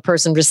only on the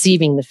person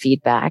receiving the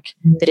feedback,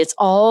 that it's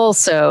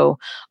also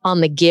on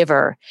the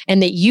giver,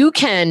 and that you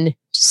can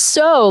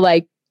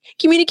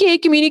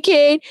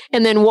communicate,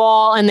 and then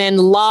wall, and then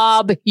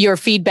lob your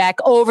feedback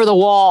over the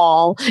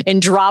wall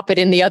and drop it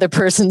in the other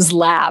person's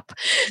lap.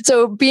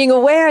 So being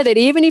aware that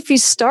even if you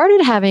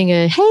started having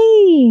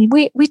hey,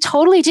 we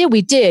totally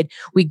did.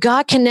 We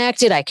got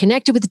connected. I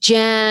connected with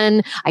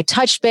Jen. I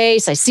touched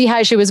base. I see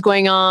how she was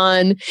going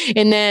on.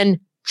 And then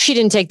she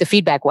didn't take the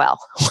feedback well.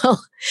 Well,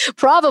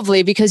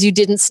 probably because you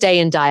didn't stay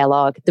in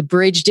dialogue. The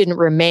bridge didn't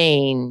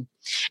remain.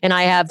 And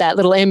I have that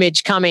little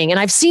image coming, and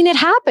I've seen it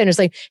happen. It's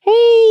like, hey,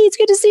 it's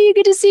good to see you.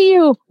 Good to see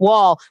you.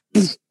 Wall.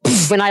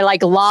 And I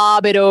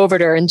lob it over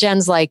to her. And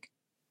Jen's like,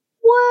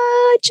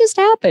 what just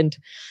happened?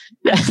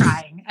 I'm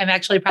crying. I'm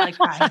actually probably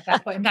crying at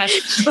that point in time.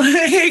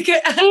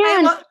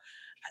 And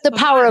the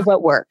power of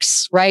what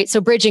works, right?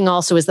 So bridging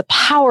also is the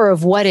power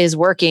of what is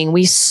working.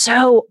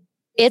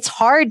 It's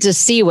hard to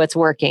see what's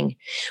working.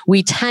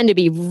 We tend to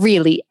be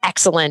really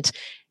excellent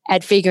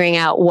at figuring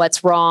out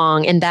what's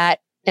wrong. And that,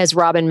 as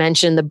Robin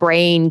mentioned, the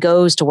brain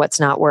goes to what's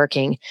not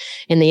working.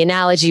 And the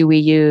analogy we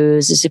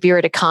use is, if you're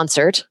at a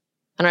concert,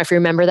 I don't know if you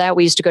remember that.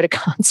 We used to go to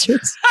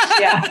concerts.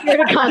 Yeah.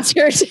 You're at a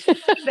concert.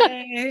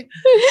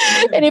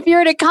 And if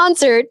you're at a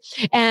concert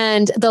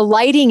and the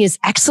lighting is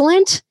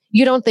excellent,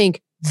 you don't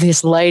think,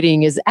 this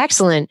lighting is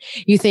excellent.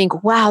 You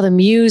think, wow, the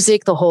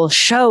music, the whole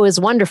show is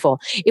wonderful.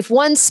 If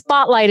one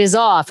spotlight is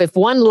off, if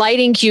one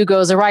lighting cue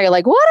goes awry, you're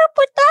like, what up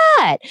with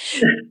that?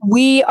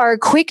 We are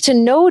quick to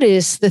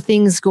notice the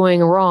things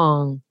going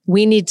wrong.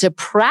 We need to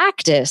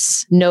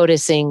practice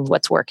noticing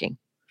what's working.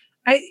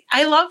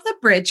 I love the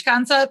bridge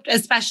concept,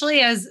 especially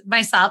as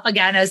myself,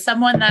 again, as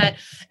someone that,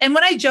 and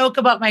when I joke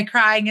about my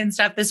crying and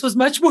stuff, this was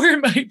much more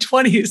in my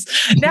 20s.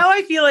 Now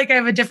I feel like I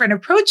have a different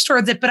approach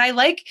towards it, but I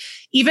like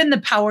even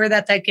the power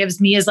that gives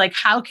me is like,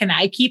 how can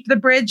I keep the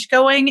bridge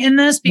going in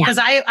this? Because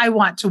I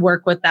want to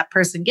work with that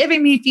person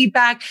giving me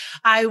feedback.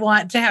 I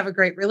want to have a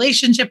great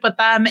relationship with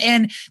them.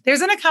 And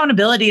there's an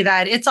accountability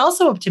that it's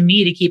also up to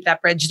me to keep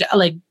that bridge,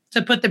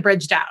 to put the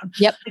bridge down.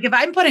 Yep. Like if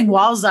I'm putting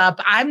walls up,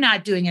 I'm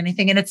not doing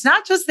anything. And it's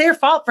not just their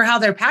fault for how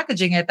they're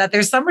packaging it, that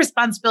there's some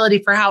responsibility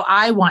for how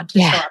I want to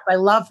show up. I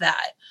love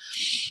that.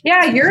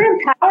 Yeah, you're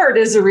empowered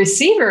as a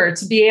receiver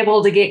to be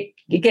able to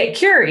get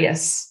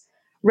curious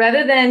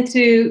rather than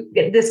to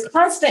get this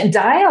constant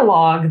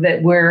dialogue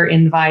that we're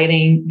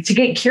inviting, to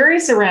get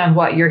curious around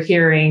what you're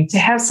hearing, to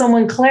have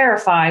someone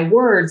clarify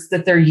words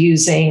that they're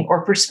using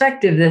or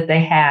perspective that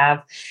they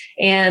have.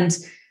 And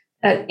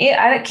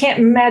I can't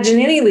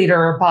imagine any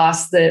leader or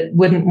boss that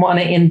wouldn't want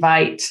to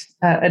invite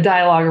a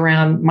dialogue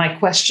around my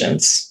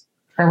questions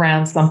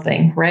around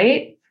something,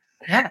 right?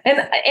 Yeah.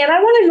 And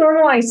I want to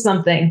normalize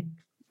something.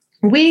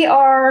 We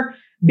are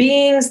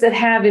beings that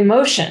have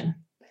emotion.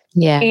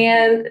 Yeah.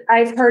 And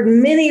I've heard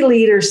many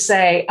leaders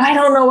say, I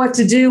don't know what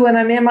to do when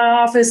I'm in my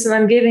office and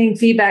I'm giving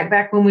feedback.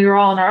 Back when we were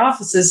all in our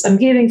offices, I'm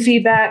giving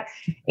feedback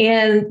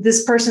and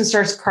this person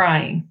starts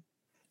crying.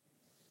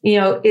 You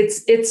know,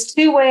 it's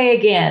two-way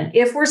again.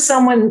 If we're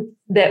someone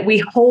that we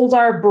hold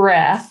our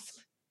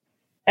breath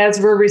as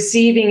we're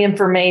receiving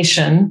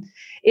information,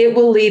 it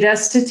will lead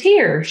us to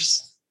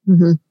tears.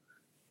 Mm-hmm.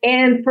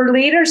 And for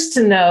leaders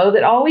to know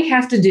that all we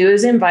have to do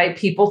is invite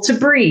people to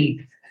breathe.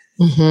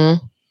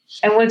 Mm-hmm.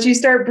 And once you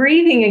start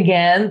breathing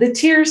again, the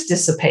tears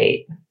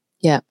dissipate.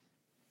 Yeah.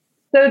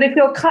 So to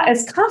feel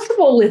as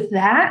comfortable with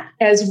that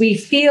as we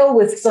feel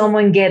with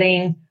someone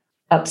getting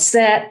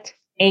upset,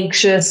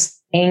 anxious,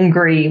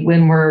 angry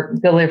when we're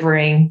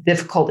delivering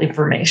difficult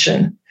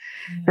information.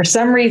 For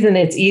some reason,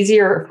 it's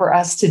easier for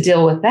us to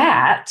deal with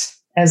that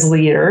as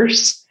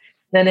leaders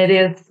than it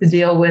is to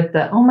deal with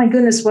the, oh my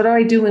goodness, what do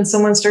I do when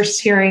someone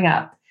starts tearing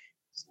up?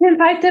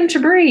 Invite them to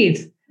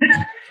breathe.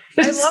 I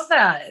love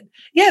that.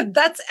 Yeah,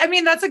 that's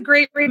a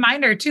great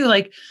reminder too.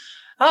 Like,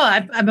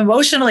 oh, I'm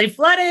emotionally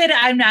flooded.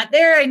 I'm not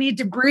there. I need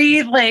to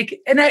breathe.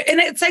 And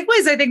it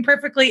segues, I think,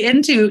 perfectly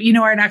into,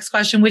 our next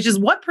question, which is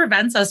what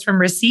prevents us from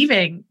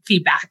receiving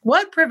feedback?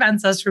 What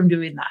prevents us from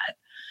doing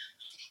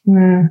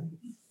that?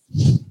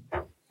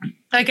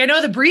 Like, I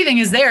know the breathing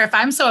is there. If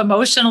I'm so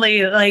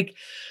emotionally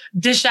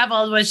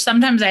disheveled, which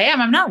sometimes I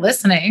am, I'm not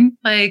listening,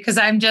 because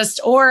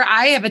or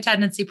I have a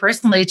tendency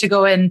personally to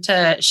go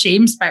into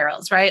shame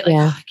spirals, right? Oh,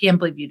 I can't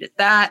believe you did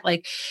that.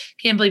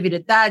 Can't believe you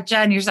did that,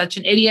 Jen. You're such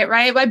an idiot,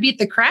 right? I beat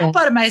the crap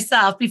out of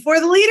myself before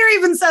the leader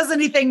even says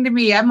anything to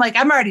me. I'm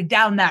I'm already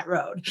down that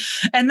road.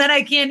 And then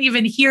I can't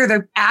even hear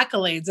the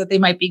accolades that they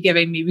might be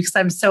giving me because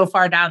I'm so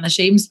far down the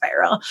shame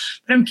spiral.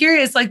 But I'm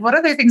curious, what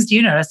other things do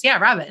you notice? Yeah,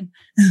 Robin.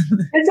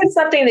 This is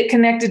something that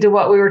connected to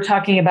what we were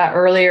talking about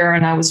earlier,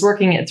 and I was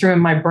working it through in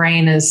my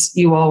brain as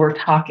you all were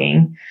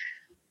talking.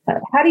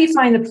 How do you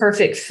find the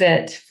perfect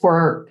fit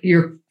for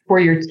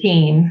your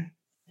team,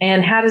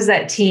 and how does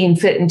that team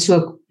fit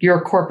into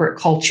your corporate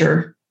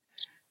culture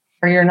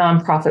or your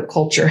nonprofit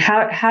culture?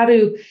 How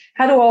do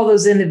all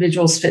those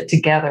individuals fit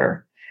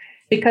together?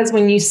 Because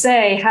when you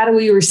say, how do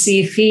we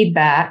receive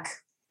feedback?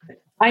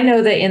 I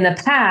know that in the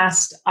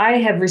past, I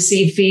have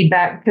received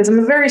feedback because I'm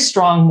a very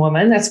strong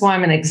woman. That's why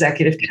I'm an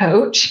executive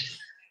coach.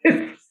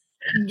 A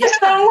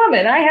strong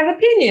woman. I have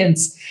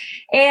opinions.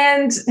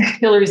 And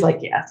Hilary's like,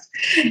 yes.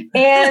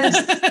 And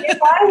if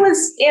I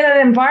was in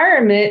an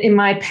environment in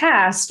my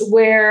past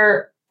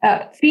where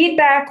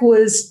feedback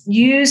was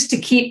used to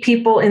keep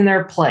people in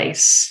their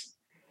place,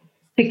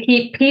 to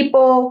keep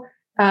people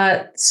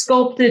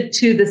sculpted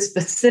to the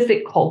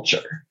specific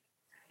culture,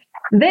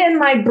 then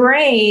my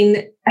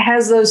brain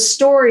has those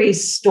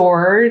stories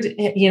stored,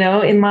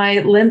 in my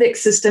limbic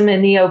system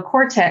and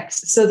neocortex,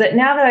 so that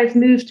now that I've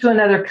moved to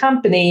another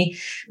company,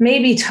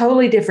 maybe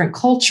totally different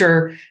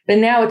culture, but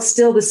now it's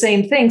still the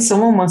same thing.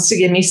 Someone wants to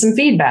give me some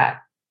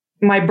feedback.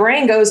 My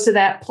brain goes to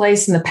that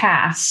place in the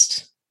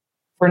past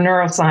for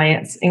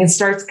neuroscience and it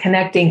starts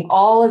connecting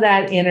all of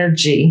that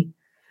energy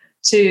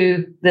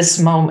to this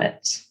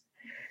moment.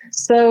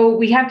 So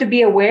we have to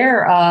be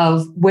aware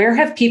of where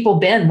have people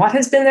been? What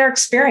has been their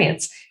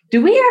experience?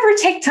 Do we ever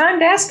take time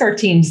to ask our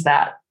teams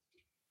that?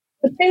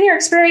 What's been your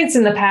experience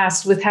in the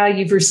past with how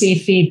you've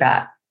received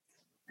feedback?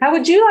 How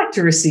would you like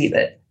to receive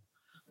it?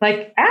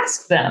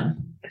 Ask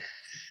them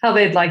how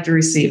they'd like to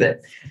receive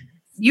it.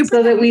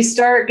 So that we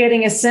start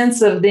getting a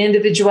sense of the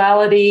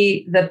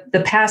individuality,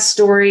 the past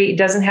story. It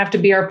doesn't have to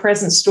be our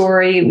present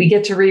story. We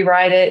get to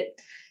rewrite it.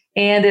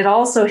 And it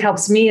also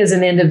helps me as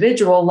an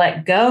individual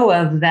let go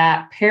of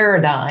that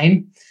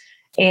paradigm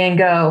and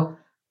go,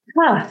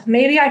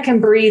 maybe I can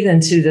breathe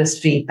into this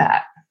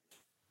feedback.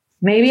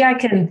 Maybe I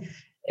can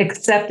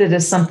accept it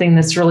as something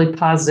that's really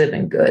positive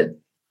and good.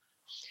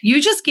 You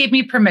just gave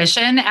me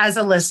permission as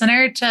a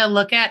listener to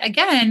look at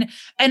again.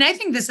 And I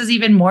think this is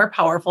even more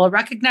powerful,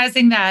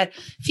 recognizing that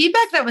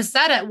feedback that was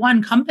said at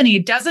one company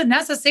doesn't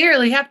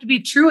necessarily have to be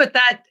true at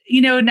that,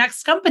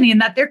 next company,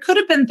 and that there could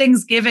have been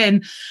things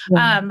given.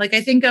 Yeah. Like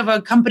I think of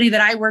a company that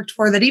I worked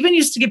for that even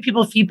used to give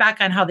people feedback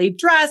on how they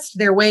dressed,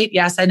 their weight.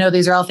 Yes, I know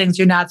these are all things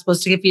you're not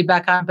supposed to give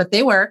feedback on, but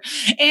they were.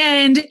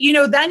 And,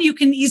 then you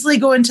can easily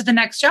go into the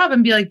next job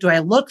and be like, do I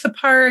look the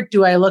part?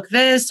 Do I look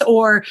this?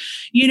 Or,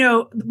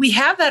 we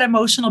have that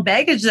emotional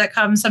baggage that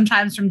comes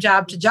sometimes from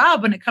job to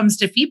job when it comes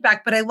to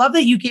feedback. But I love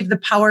that you gave the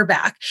power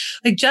back.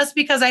 Like just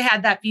because I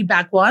had that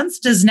feedback once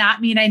does not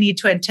mean I need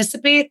to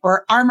anticipate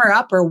or armor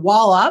up or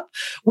wall up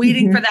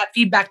waiting for that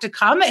feedback to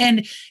come.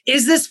 And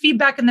is this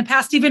feedback in the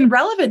past even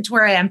relevant to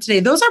where I am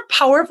today? Those are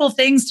powerful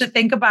things to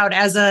think about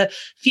as a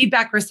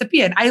feedback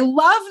recipient. I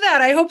love that.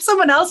 I hope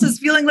someone else is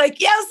feeling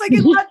like, yes, I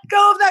can let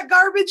go of that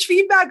garbage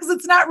feedback because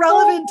it's not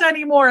relevant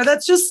anymore.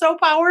 That's just so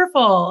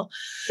powerful.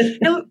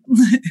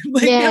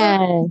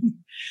 Yeah.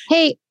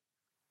 Hey,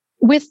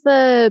 with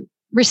the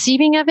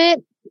receiving of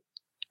it,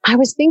 I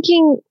was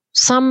thinking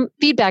some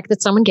feedback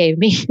that someone gave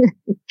me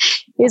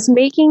is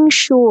making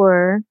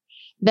sure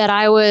that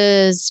I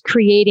was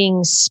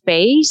creating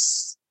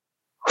space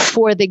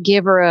for the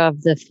giver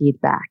of the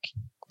feedback.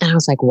 And I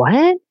was like,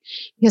 what?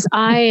 Because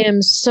I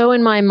am so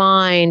in my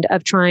mind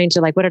of trying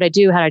to what did I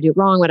do? How did I do it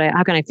wrong?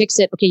 How can I fix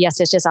it? Okay, yes,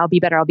 I'll be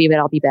better. I'll be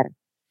better.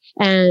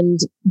 And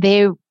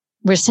they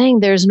were saying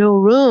there's no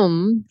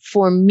room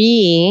for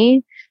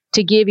me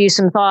to give you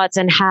some thoughts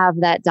and have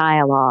that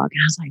dialogue.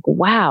 And I was like,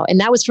 wow. And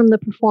that was from the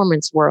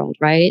performance world,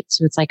 right?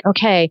 So it's like,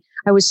 okay,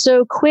 I was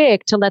so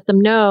quick to let them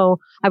know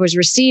I was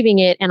receiving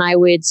it and I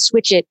would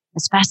switch it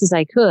as fast as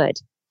I could.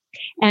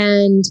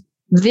 And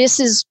this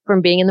is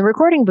from being in the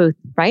recording booth,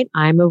 right?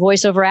 I'm a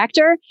voiceover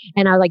actor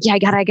and I was like, yeah,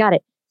 I got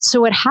it.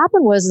 So what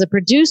happened was the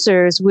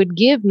producers would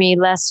give me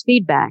less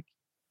feedback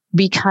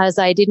because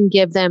I didn't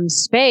give them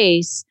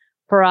space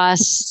for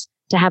us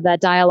to have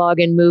that dialogue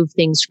and move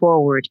things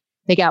forward.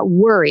 They got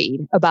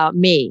worried about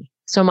me.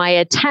 So my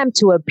attempt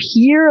to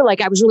appear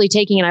like I was really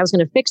taking it, I was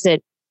going to fix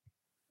it,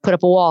 put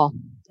up a wall,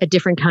 a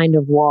different kind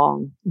of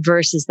wall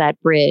versus that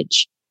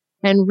bridge.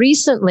 And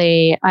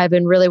recently I've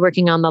been really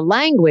working on the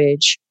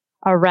language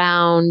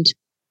around,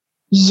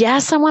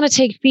 yes, I want to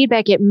take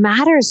feedback. It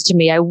matters to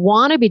me. I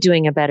want to be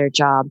doing a better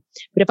job.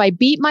 But if I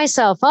beat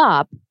myself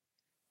up,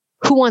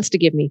 who wants to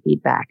give me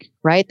feedback,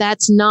 right?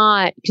 That's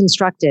not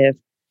constructive.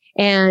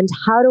 And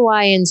how do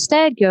I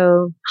instead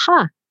go,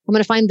 I'm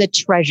going to find the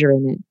treasure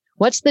in it.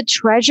 What's the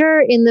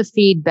treasure in the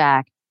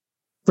feedback,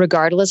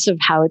 regardless of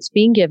how it's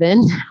being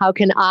given? How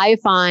can I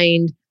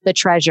find the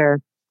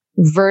treasure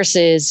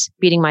versus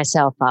beating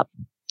myself up?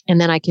 And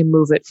then I can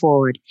move it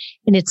forward.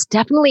 And it's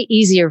definitely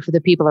easier for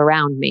the people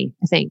around me,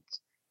 I think,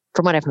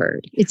 from what I've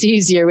heard. It's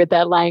easier with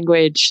that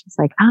language. It's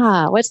like,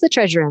 what's the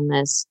treasure in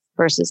this?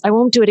 Versus, I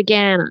won't do it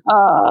again.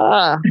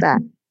 That.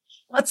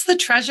 What's the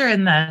treasure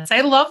in this?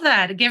 I love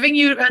that. Giving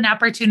you an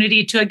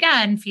opportunity to,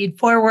 again, feed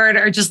forward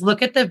or just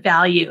look at the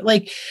value.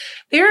 Like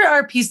there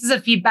are pieces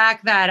of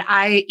feedback that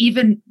I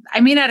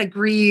may not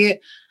agree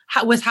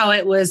with how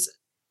it was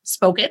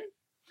spoken.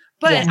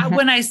 But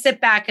when I sit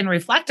back and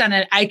reflect on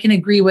it, I can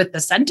agree with the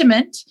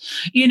sentiment,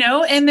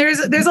 and there's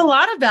a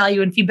lot of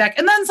value in feedback.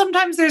 And then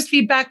sometimes there's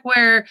feedback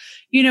where,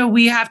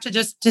 we have to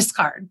just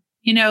discard,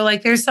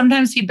 there's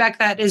sometimes feedback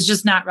that is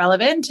just not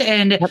relevant.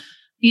 And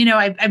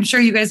I'm sure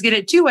you guys get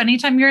it too.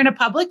 Anytime you're in a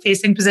public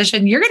facing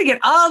position, you're going to get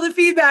all the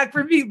feedback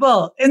from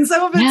people. And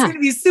some of it's going to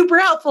be super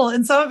helpful.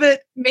 And some of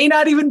it may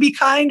not even be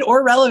kind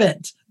or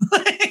relevant.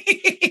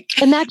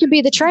 And that can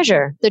be the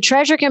treasure. The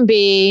treasure can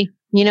be,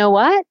 you know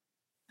what?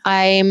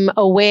 I'm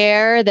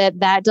aware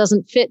that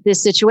doesn't fit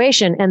this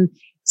situation. And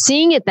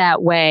seeing it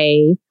that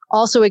way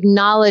also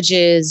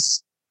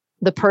acknowledges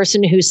the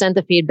person who sent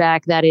the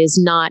feedback that is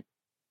not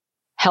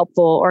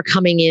helpful or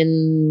coming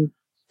in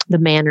the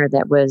manner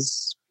that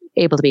was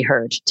able to be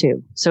heard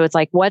too. So it's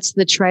like, what's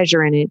the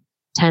treasure in it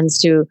tends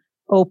to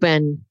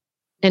open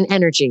an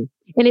energy.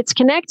 And it's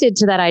connected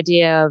to that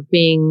idea of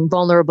being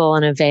vulnerable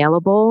and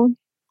available.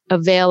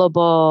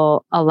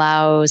 Available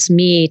allows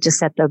me to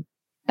set the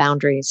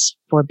boundaries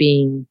for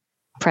being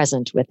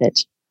present with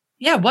it.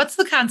 Yeah. What's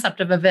the concept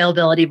of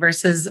availability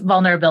versus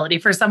vulnerability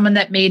for someone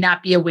that may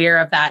not be aware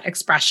of that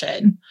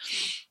expression?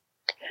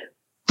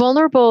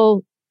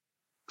 Vulnerable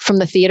from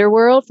the theater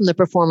world, from the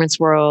performance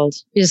world,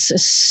 is a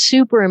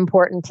super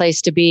important place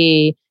to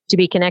be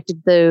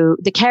connected to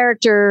the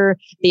character,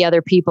 the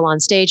other people on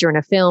stage or in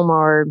a film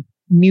or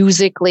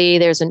musically.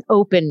 There's an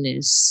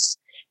openness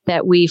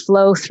that we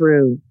flow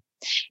through.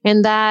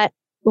 And that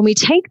when we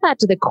take that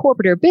to the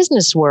corporate or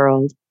business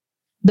world,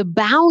 the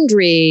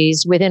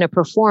boundaries within a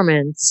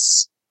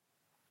performance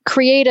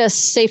create a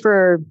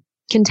safer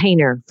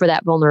container for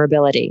that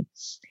vulnerability.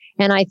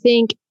 And I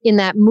think in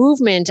that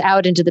movement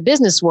out into the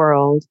business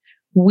world,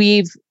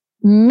 we've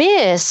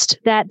missed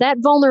that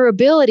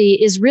vulnerability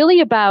is really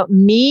about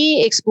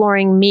me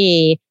exploring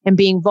me and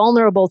being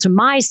vulnerable to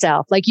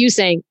myself. Like you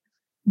saying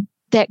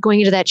that going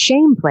into that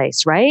shame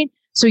place, right?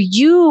 So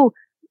you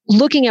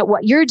looking at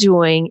what you're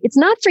doing, it's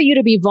not for you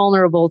to be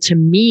vulnerable to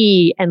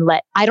me and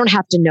I don't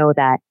have to know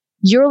that.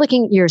 You're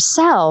looking at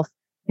yourself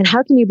and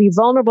how can you be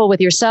vulnerable with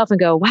yourself and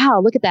go,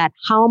 wow, look at that.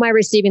 How am I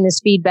receiving this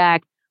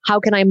feedback? How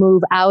can I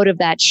move out of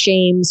that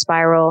shame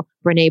spiral?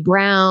 Brené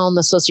Brown,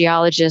 the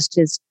sociologist,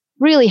 has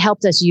really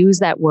helped us use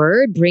that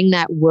word, bring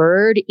that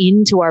word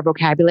into our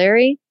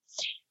vocabulary.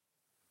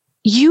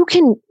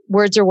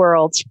 Words are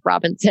worlds,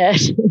 Robin said.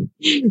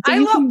 I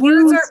love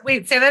words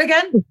wait, say that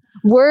again.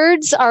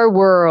 Words are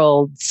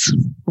worlds.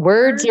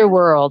 Words are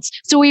worlds.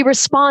 So we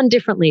respond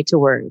differently to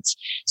words.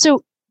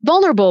 So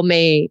vulnerable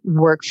may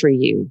work for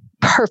you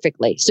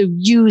perfectly. So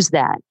use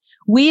that.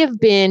 We have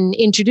been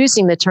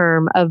introducing the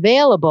term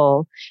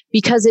available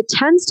because it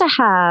tends to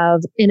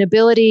have an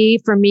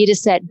ability for me to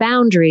set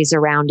boundaries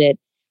around it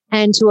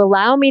and to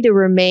allow me to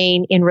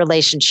remain in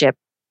relationship.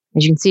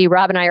 As you can see,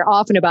 Rob and I are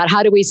often about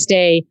how do we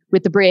stay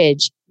with the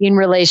bridge, in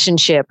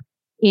relationship,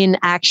 in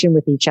action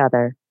with each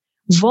other.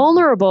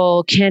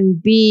 Vulnerable can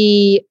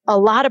be a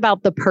lot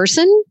about the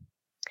person,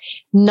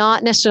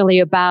 not necessarily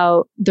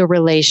about the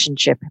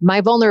relationship.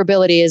 My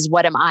vulnerability is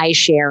what am I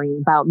sharing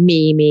about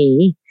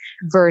me,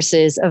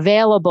 versus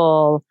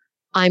available.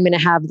 I'm going to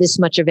have this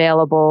much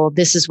available.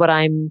 This is what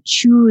I'm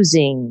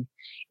choosing.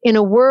 In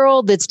a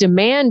world that's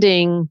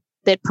demanding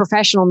that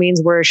professional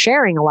means we're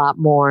sharing a lot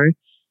more,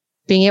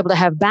 being able to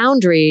have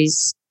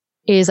boundaries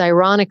is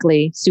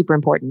ironically super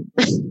important.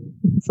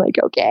 It's like,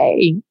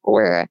 okay,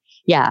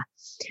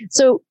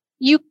 So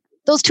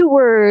those two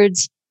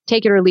words,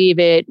 take it or leave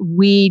it.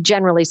 We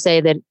generally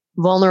say that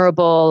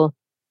vulnerable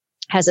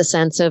has a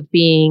sense of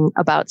being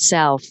about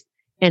self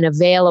and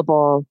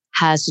available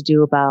has to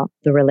do about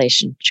the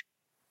relationship,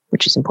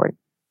 which is important.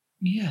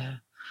 Yeah.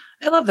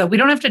 I love that. We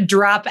don't have to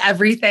drop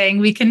everything.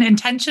 We can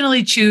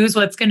intentionally choose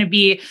what's going to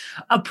be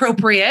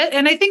appropriate.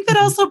 And I think that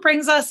also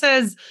brings us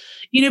as,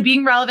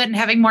 being relevant and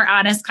having more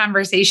honest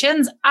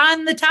conversations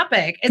on the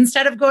topic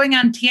instead of going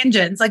on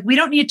tangents. Like we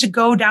don't need to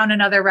go down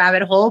another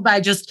rabbit hole by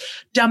just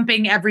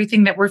dumping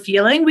everything that we're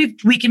feeling.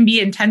 We can be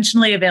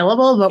intentionally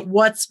available, but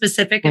what's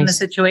specific in the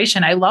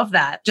situation. I love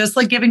that. Just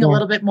like giving a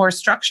little bit more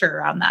structure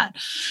around that.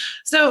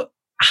 So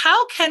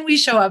how can we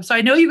show up? So I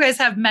know you guys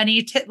have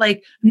many, I'm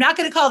not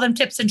going to call them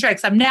tips and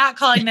tricks. I'm not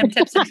calling them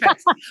tips and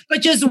tricks,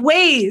 but just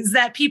ways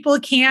that people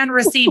can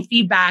receive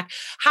feedback.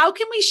 How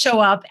can we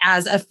show up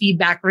as a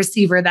feedback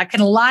receiver that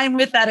can align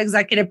with that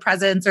executive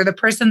presence or the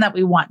person that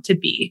we want to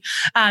be?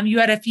 You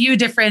had a few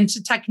different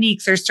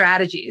techniques or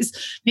strategies.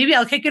 Maybe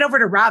I'll kick it over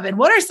to Robin.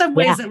 What are some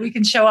ways that we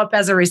can show up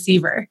as a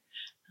receiver?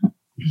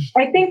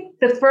 I think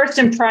the first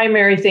and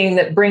primary thing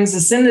that brings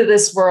us into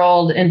this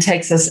world and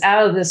takes us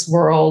out of this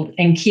world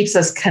and keeps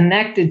us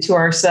connected to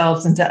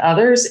ourselves and to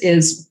others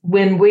is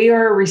when we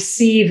are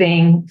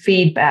receiving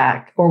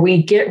feedback or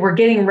we're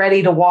getting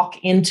ready to walk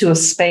into a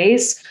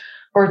space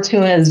or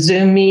to a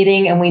Zoom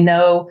meeting and we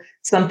know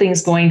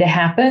something's going to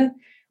happen.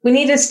 We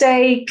need to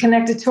stay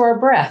connected to our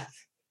breath.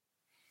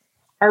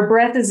 Our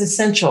breath is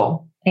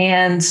essential.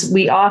 And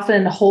we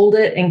often hold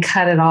it and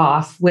cut it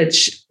off,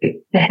 which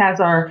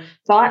has our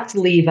thoughts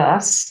leave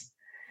us.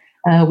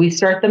 We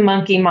start the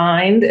monkey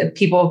mind.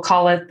 People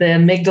call it the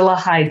amygdala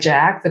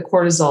hijack, the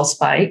cortisol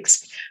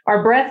spikes.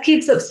 Our breath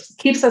keeps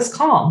us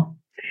calm.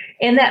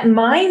 And that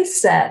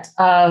mindset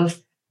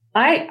of,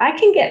 I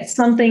can get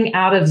something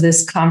out of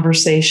this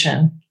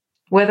conversation,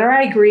 whether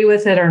I agree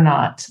with it or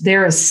not.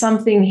 There is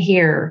something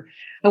here.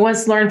 I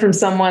once learned from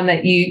someone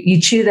that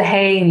you chew the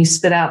hay and you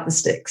spit out the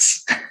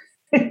sticks.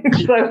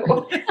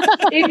 So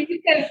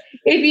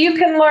if you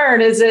can learn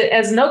as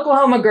an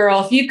Oklahoma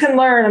girl, if you can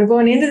learn, I'm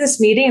going into this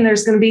meeting and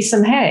there's going to be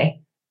some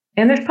hay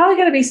and there's probably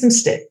going to be some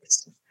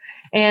sticks.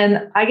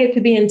 And I get to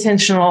be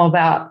intentional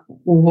about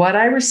what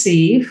I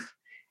receive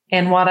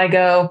and what I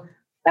go,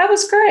 that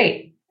was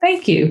great.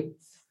 Thank you.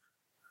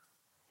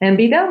 And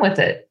be done with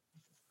it.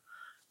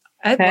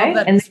 I love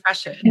that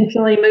expression.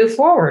 Intentionally move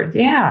forward.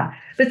 Yeah.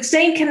 But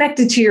staying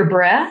connected to your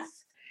breath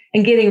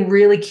and getting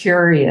really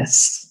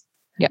curious.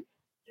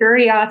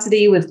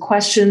 Curiosity with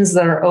questions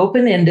that are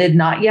open-ended,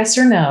 not yes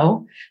or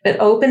no, but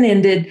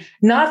open-ended,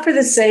 not for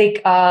the sake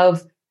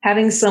of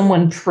having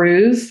someone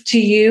prove to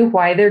you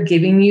why they're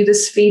giving you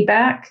this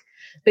feedback,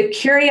 but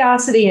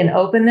curiosity and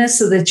openness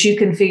so that you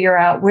can figure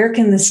out where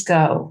can this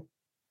go?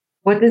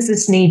 What does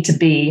this need to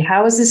be?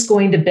 How is this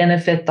going to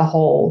benefit the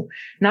whole?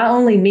 Not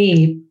only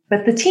me,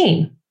 but the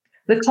team,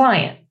 the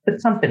client, the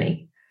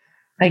company.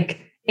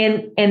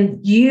 And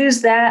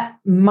use that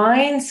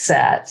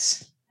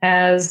mindset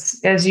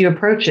as you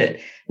approach it.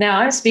 Now,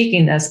 I'm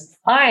speaking this.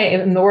 I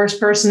am the worst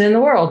person in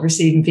the world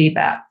receiving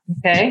feedback.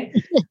 Okay.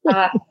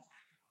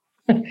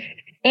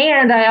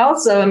 And I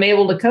also am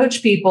able to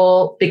coach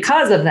people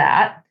because of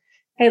that.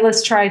 Hey,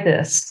 let's try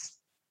this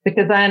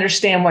because I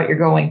understand what you're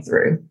going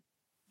through.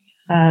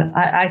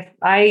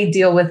 I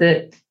deal with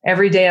it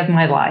every day of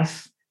my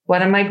life.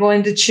 What am I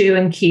going to chew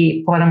and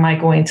keep? What am I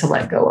going to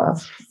let go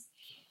of?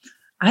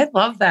 I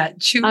love that.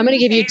 I'm going to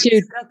give you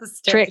 2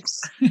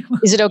 tricks.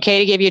 Is it okay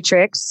to give you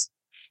tricks?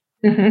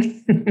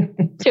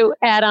 To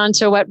add on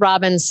to what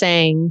Robin's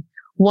saying.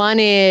 One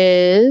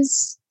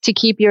is to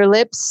keep your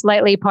lips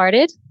slightly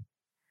parted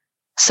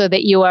so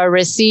that you are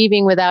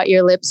receiving without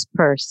your lips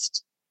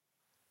pursed.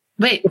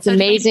 Wait, it's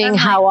amazing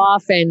how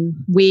often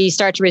we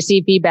start to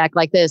receive feedback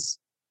like this.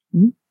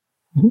 And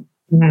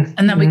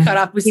then we cut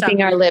off. We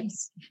keeping our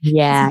lips.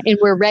 Yeah. And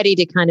we're ready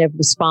to kind of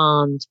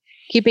respond.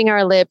 Keeping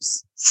our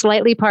lips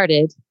slightly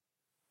parted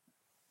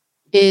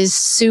is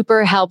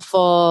super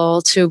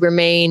helpful to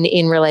remain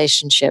in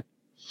relationship.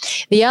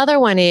 The other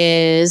one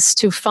is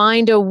to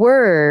find a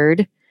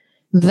word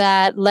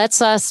that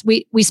lets us,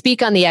 we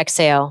speak on the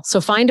exhale.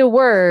 So find a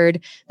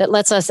word that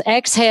lets us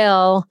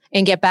exhale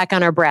and get back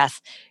on our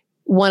breath.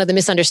 One of the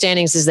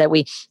misunderstandings is that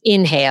we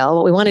inhale.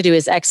 What we want to do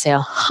is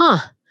exhale.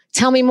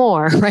 Tell me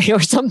more, right?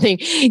 Or something.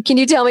 Can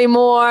you tell me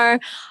more?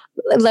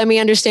 Let me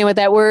understand what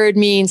that word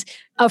means.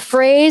 A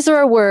phrase or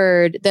a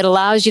word that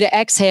allows you to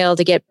exhale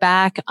to get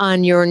back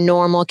on your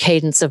normal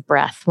cadence of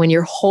breath. When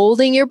you're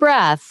holding your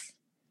breath,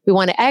 we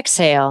want to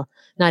exhale,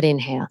 not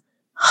inhale.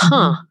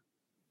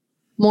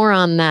 More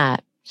on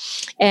that.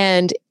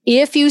 And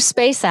if you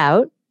space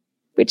out,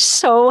 which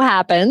so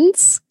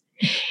happens,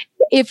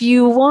 if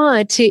you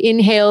want to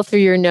inhale through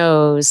your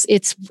nose,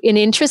 it's an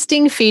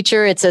interesting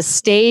feature. It's a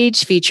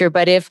stage feature.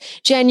 But if,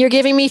 Jen, you're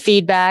giving me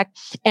feedback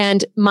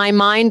and my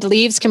mind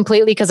leaves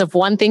completely because of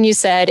one thing you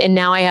said, and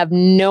now I have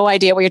no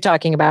idea what you're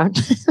talking about.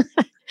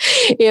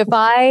 If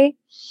I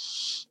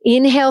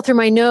inhale through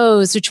my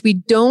nose, which we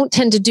don't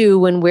tend to do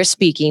when we're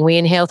speaking, we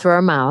inhale through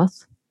our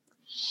mouth,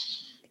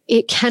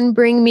 it can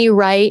bring me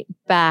right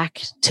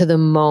back to the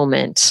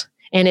moment.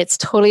 And it's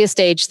totally a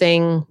stage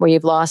thing where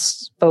you've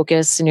lost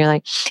focus and you're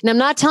like, and I'm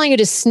not telling you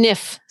to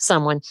sniff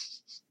someone.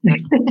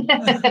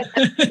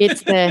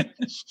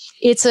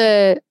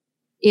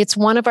 It's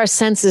one of our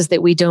senses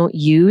that we don't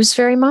use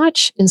very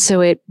much. And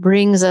so it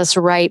brings us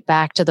right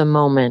back to the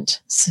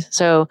moment.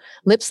 So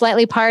lips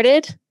slightly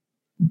parted,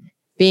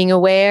 being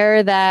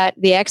aware that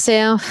the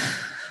exhale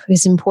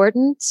is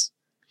important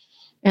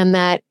and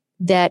that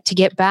to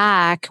get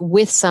back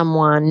with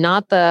someone,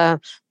 not the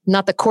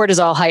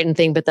cortisol heightened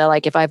thing, but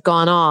like if I've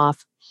gone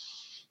off,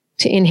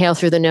 to inhale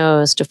through the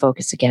nose to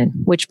focus again,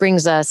 which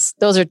brings us,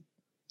 those are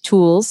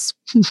tools.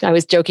 I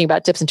was joking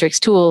about tips and tricks,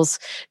 tools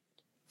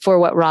for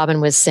what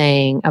Robin was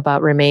saying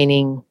about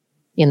remaining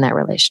in that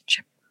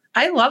relationship.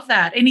 I love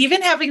that. And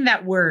even having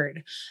that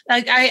word,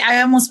 like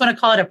I almost want to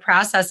call it a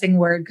processing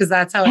word because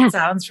that's how it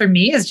sounds for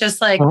me, is just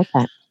like,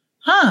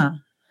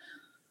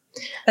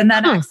 and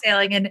then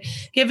exhaling and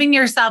giving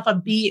yourself a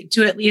beat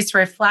to at least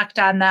reflect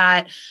on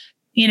that.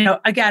 You know,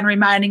 again,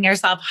 reminding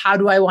yourself, how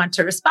do I want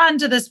to respond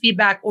to this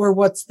feedback, or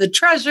what's the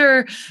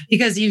treasure?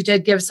 Because you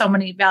did give so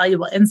many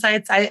valuable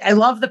insights. I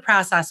love the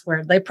process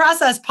word, like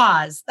process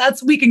pause.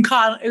 That's, we can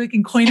coin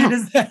it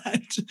as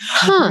that.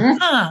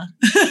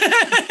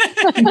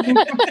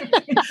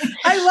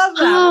 I love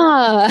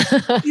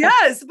that.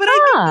 Yes. But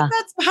I think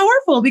that's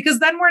powerful because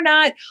then we're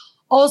not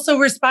also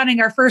responding.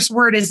 Our first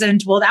word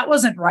isn't, well, that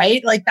wasn't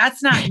right. Like,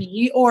 that's not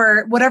me,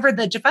 or whatever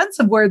the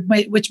defensive word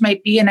which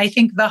might be. And I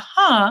think the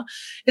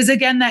is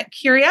again, that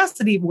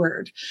curiosity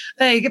word.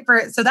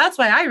 So that's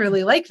why I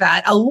really like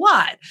that a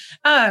lot.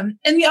 And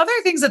the other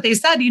things that they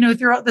said,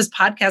 throughout this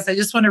podcast, I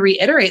just want to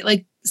reiterate,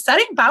 like,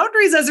 setting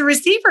boundaries as a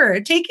receiver,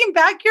 taking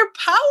back your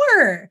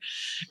power,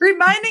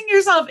 reminding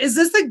yourself, is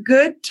this a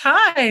good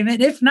time?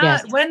 And if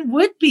not, when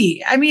would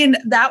be? I mean,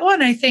 that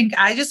one, I think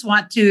I just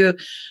want to,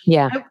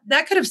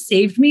 that could have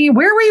saved me.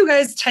 Where were you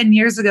guys 10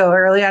 years ago,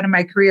 early on in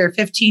my career,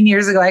 15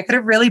 years ago? I could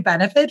have really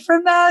benefited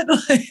from that.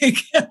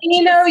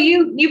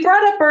 You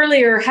brought up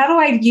earlier, how do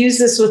I use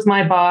this with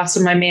my boss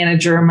or my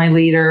manager or my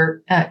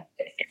leader,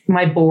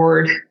 my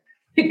board?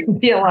 It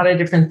could be a lot of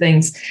different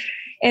things.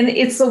 And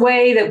it's the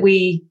way that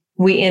we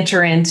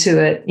enter into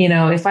it.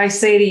 If I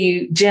say to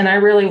you, Jen, I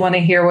really want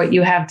to hear what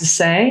you have to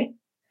say,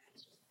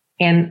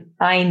 and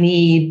I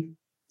need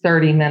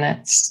 30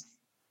 minutes.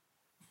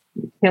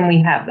 Can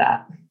we have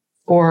that?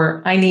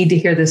 Or I need to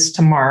hear this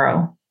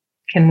tomorrow.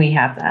 Can we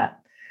have that?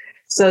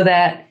 So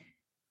that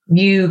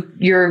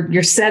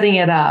you're setting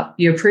it up.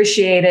 You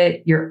appreciate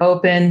it. You're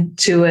open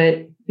to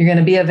it. You're going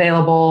to be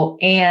available,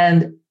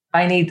 and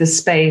I need the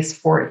space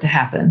for it to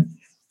happen.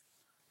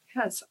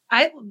 Yes.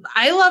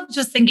 I love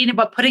just thinking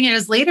about putting it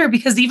as later,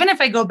 because even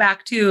if I go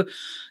back to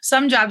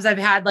some jobs I've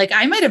had, like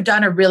I might have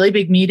done a really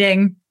big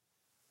meeting,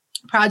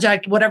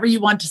 project, whatever you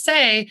want to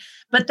say,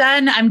 but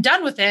then I'm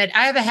done with it.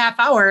 I have a half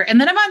hour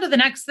and then I'm on to the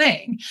next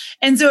thing.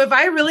 And so if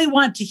I really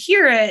want to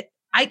hear it,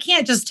 I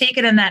can't just take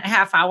it in that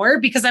half hour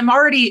because I'm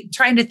already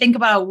trying to think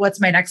about what's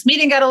my next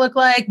meeting got to look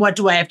like. What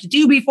do I have to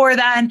do before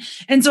then?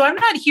 And so I'm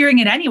not hearing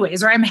it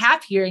anyways, or I'm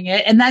half hearing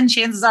it. And then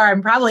chances are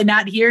I'm probably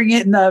not hearing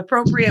it in the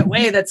appropriate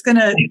way that's going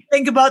to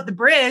think about the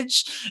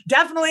bridge.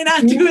 Definitely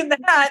not doing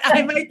that.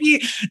 I might be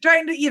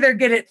trying to either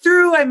get it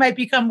through. I might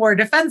become more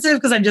defensive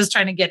because I'm just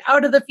trying to get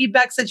out of the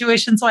feedback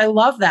situation. So I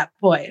love that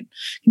point.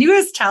 Can you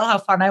guys tell how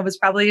fun I was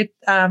probably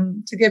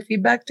to give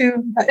feedback to?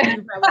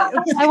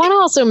 I want to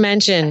also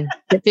mention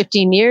that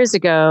 15 years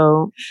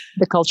ago,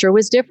 the culture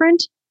was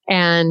different.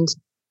 And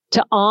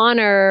to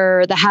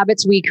honor the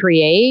habits we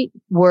create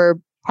were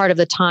part of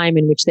the time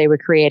in which they were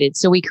created.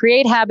 So we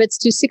create habits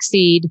to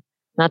succeed,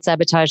 not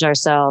sabotage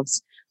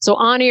ourselves. So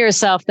honor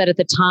yourself that at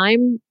the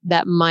time,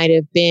 that might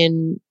have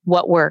been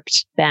what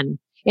worked then.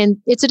 And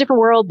it's a different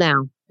world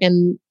now.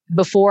 And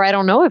before, I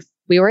don't know if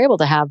we were able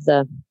to have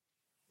the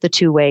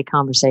two-way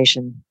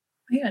conversation.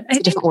 Yeah, it's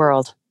a different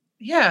world.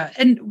 Yeah.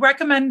 And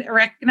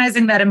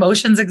recognizing that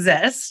emotions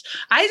exist.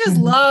 I just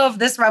love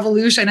this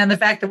revolution and the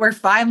fact that we're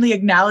finally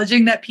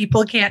acknowledging that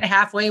people can't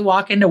halfway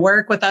walk into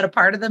work without a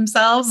part of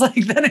themselves.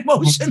 Like that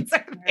emotions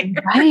are there.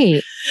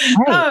 Right.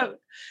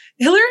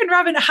 HIlary and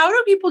Robin, how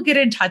do people get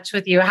in touch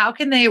with you? How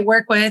can they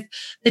work with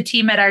the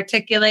team at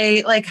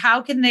HIlary? Like,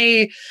 how can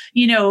they,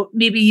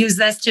 maybe use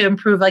this to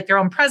improve like their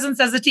own presence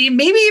as a team?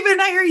 Maybe even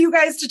hire you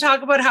guys to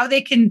talk about how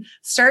they can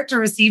start to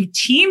receive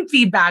team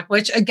feedback,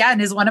 which again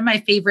is one of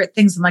my favorite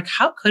things. I'm like,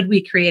 how could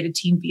we create a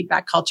team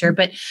feedback culture?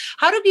 But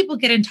how do people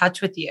get in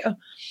touch with you?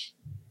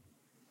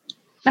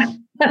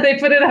 They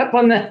put it up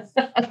on the.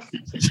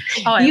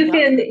 You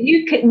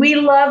can. We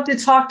love to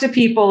talk to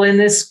people in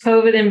this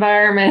COVID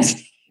environment.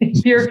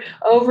 If you're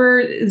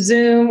over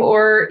Zoom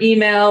or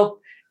email,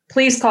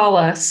 please call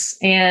us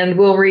and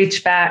we'll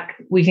reach back.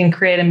 We can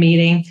create a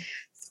meeting.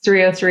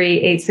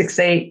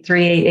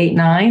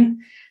 303-868-3889.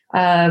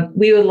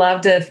 We would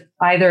love to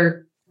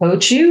either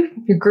coach you,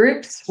 your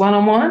groups,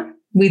 one-on-one.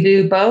 We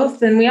do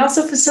both. And we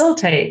also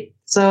facilitate.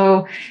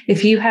 So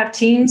if you have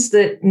teams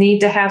that need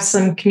to have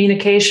some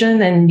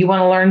communication and you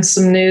want to learn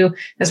some new,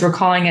 as we're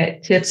calling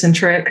it, tips and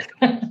tricks.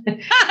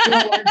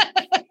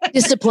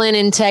 Discipline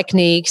and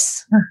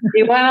techniques.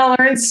 You want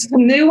to learn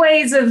some new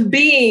ways of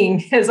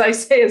being, as I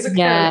say, as a coach.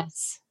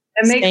 Yes.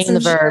 And make some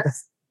the verb.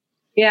 shifts.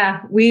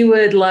 Yeah, we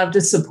would love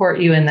to support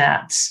you in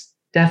that.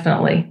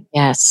 Definitely.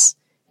 Yes.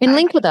 And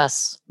link with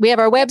us. We have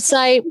our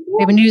website,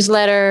 we have a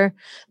newsletter,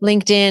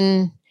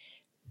 LinkedIn.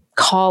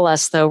 Call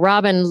us though.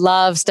 Robin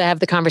loves to have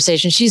the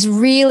conversation. She's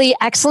really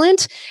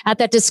excellent at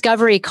that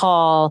discovery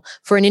call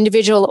for an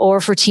individual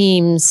or for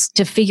teams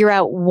to figure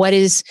out what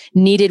is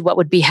needed, what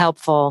would be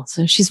helpful.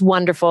 So she's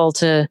wonderful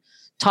to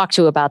talk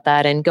to about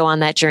that and go on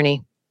that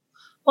journey.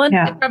 Well,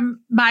 from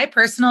my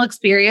personal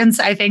experience,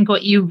 I think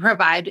what you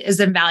provide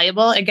is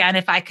invaluable. Again,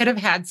 if I could have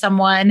had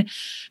someone,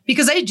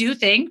 because I do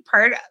think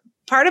part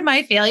of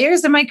my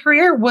failures in my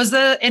career was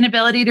the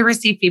inability to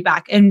receive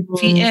feedback and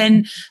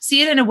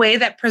see it in a way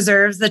that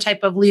preserves the type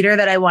of leader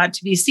that I want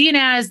to be seen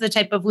as, the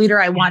type of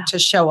leader I want to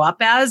show up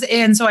as.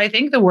 And so I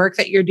think the work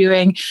that you're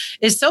doing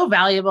is so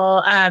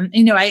valuable.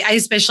 I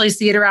especially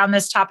see it around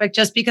this topic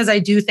just because I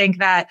do think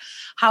that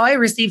how I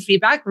received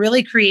feedback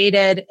really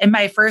created in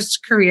my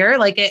first career,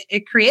 like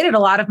it created a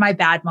lot of my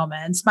bad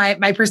moments,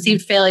 my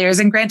perceived failures.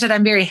 And granted,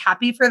 I'm very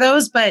happy for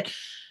those, but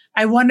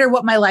I wonder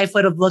what my life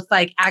would have looked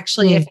like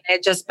actually if I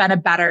had just been a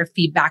better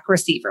feedback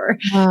receiver.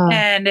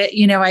 And,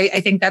 I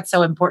think that's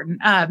so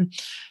important.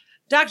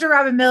 Dr.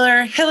 Robin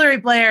Miller,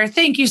 HIlary Blair,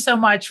 thank you so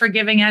much for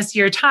giving us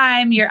your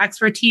time, your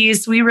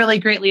expertise. We really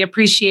greatly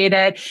appreciate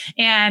it.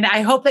 And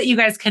I hope that you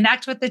guys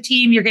connect with the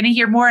team. You're going to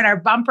hear more in our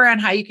bumper on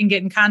how you can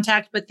get in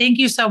contact. But thank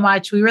you so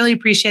much. We really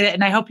appreciate it.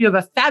 And I hope you have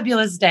a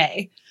fabulous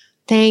day.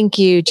 Thank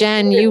you,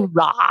 Jen. You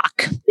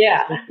rock.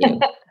 Yeah.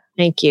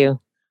 Thank you.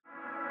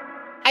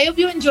 I hope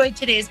you enjoyed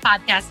today's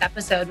podcast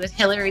episode with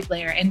HIlary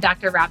Blair and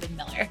Dr. Robin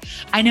Miller.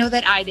 I know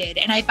that I did,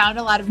 and I found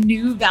a lot of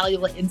new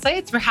valuable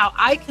insights for how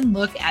I can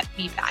look at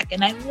feedback,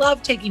 and I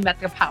love taking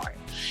back their power.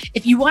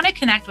 If you want to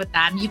connect with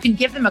them, you can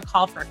give them a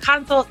call for a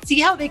consult,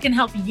 see how they can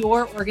help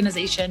your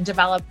organization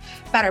develop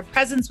better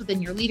presence within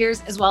your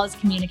leaders as well as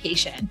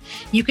communication.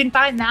 You can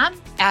find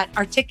them at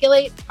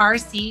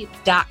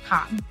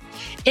articulaterc.com.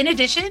 In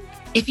addition,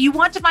 if you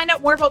want to find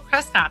out more about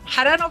Crestcom,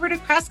 head on over to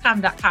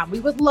crestcom.com. We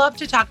would love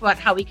to talk about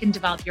how we can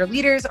develop your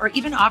leaders or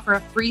even offer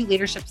a free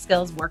leadership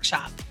skills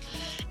workshop.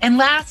 And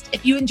last,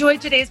 if you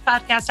enjoyed today's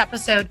podcast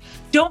episode,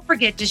 don't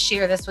forget to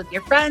share this with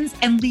your friends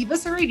and leave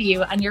us a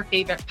review on your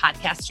favorite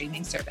podcast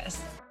streaming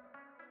service.